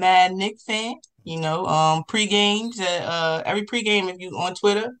at Mad Nick Fan. Pre-games every pre-game if you on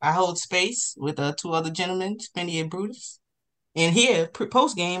Twitter, I hold space with 2 other gentlemen, Spinny and Brutus. And here,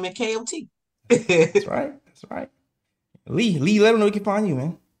 post-game at KOT. That's right. Lee, let them know where they can find you,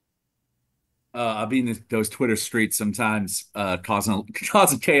 man. I'll be in those Twitter streets sometimes, causing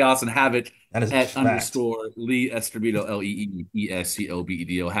chaos and havoc. That is at fact. _ Lee Escobedo,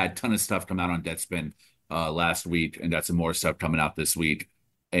 LEEESCOBEDO. Had a ton of stuff come out on Deadspin last week, and got some more stuff coming out this week,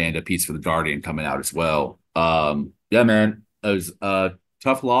 and a piece for the Guardian coming out as well. Yeah, man, it was a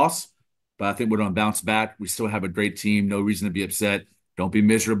tough loss, but I think we're going to bounce back. We still have a great team. No reason to be upset. Don't be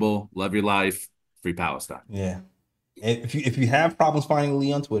miserable. Love your life. Free Palestine. Yeah. And if you have problems finding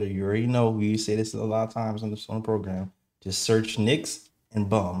Lee on Twitter, you already know we say this a lot of times on the program. Just search Knicks and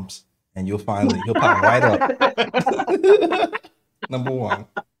bums, and you'll find Lee. He'll pop right up. Number one.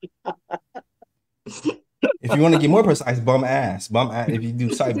 If you want to get more precise, bum ass. If you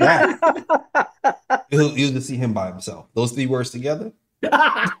do type that, you'll just see him by himself. Those 3 words together.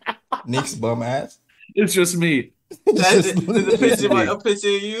 Knicks bum ass. It's just me. That's it. There's a picture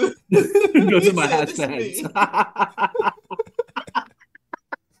of you. Go to my hashtags.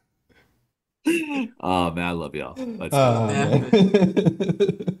 Oh man, I love y'all. Let's go.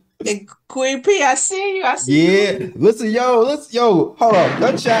 And Queen P, I see you. Yeah. Listen, yo, hold on.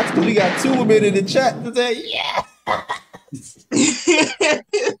 Gunshots, because we got 2 women in the chat to say, yeah.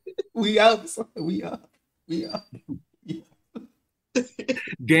 We out.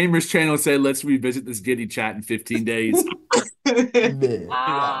 Gamers channel said, let's revisit this Giddy chat in 15 days.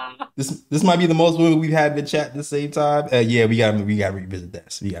 This might be the most women we've had in the chat at the same time. Yeah, we gotta revisit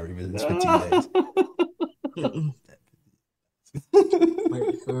this. We gotta revisit this 15 days.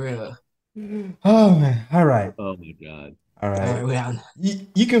 Wait, for real. Oh man. All right. Oh my god. All right. We out.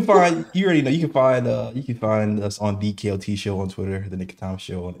 You can find, you already know, you can find us on the KLT Show on Twitter, the Nick of Time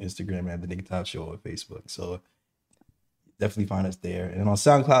Show on Instagram, and the Nick of Time Show on Facebook. So definitely find us there. And on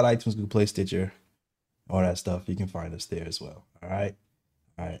SoundCloud, iTunes, Google Play, Stitcher, all that stuff. You can find us there as well. All right.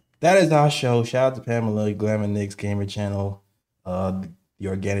 That is our show. Shout out to Pamela, Glamour Knicks Gamer Channel, the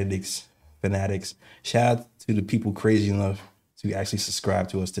Organic Knicks fanatics. Shout out to the people crazy enough to actually subscribe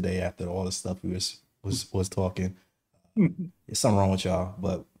to us today after all the stuff we was talking. There's something wrong with y'all,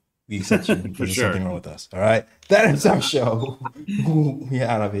 but we accept you because there's something wrong with us. All right. That is our show. We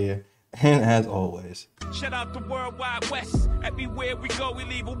out of here. And as always, Shout out to Worldwide West. Everywhere we go, we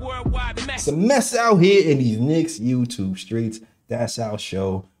leave a worldwide mess. it's a mess out here in these Knicks YouTube streets. That's our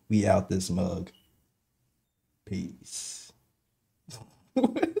show. We out this mug. Peace.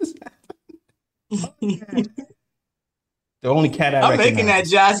 What is that? The only cat I I'm making that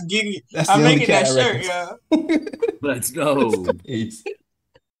Josh Giddy. I'm making that shirt, yo. Let's go. Peace.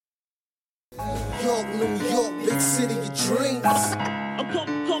 York, New York, big city of dreams.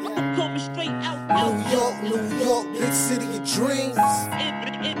 I'm coming straight out. New York, big city of dreams.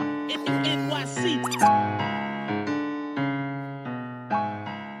 NYC.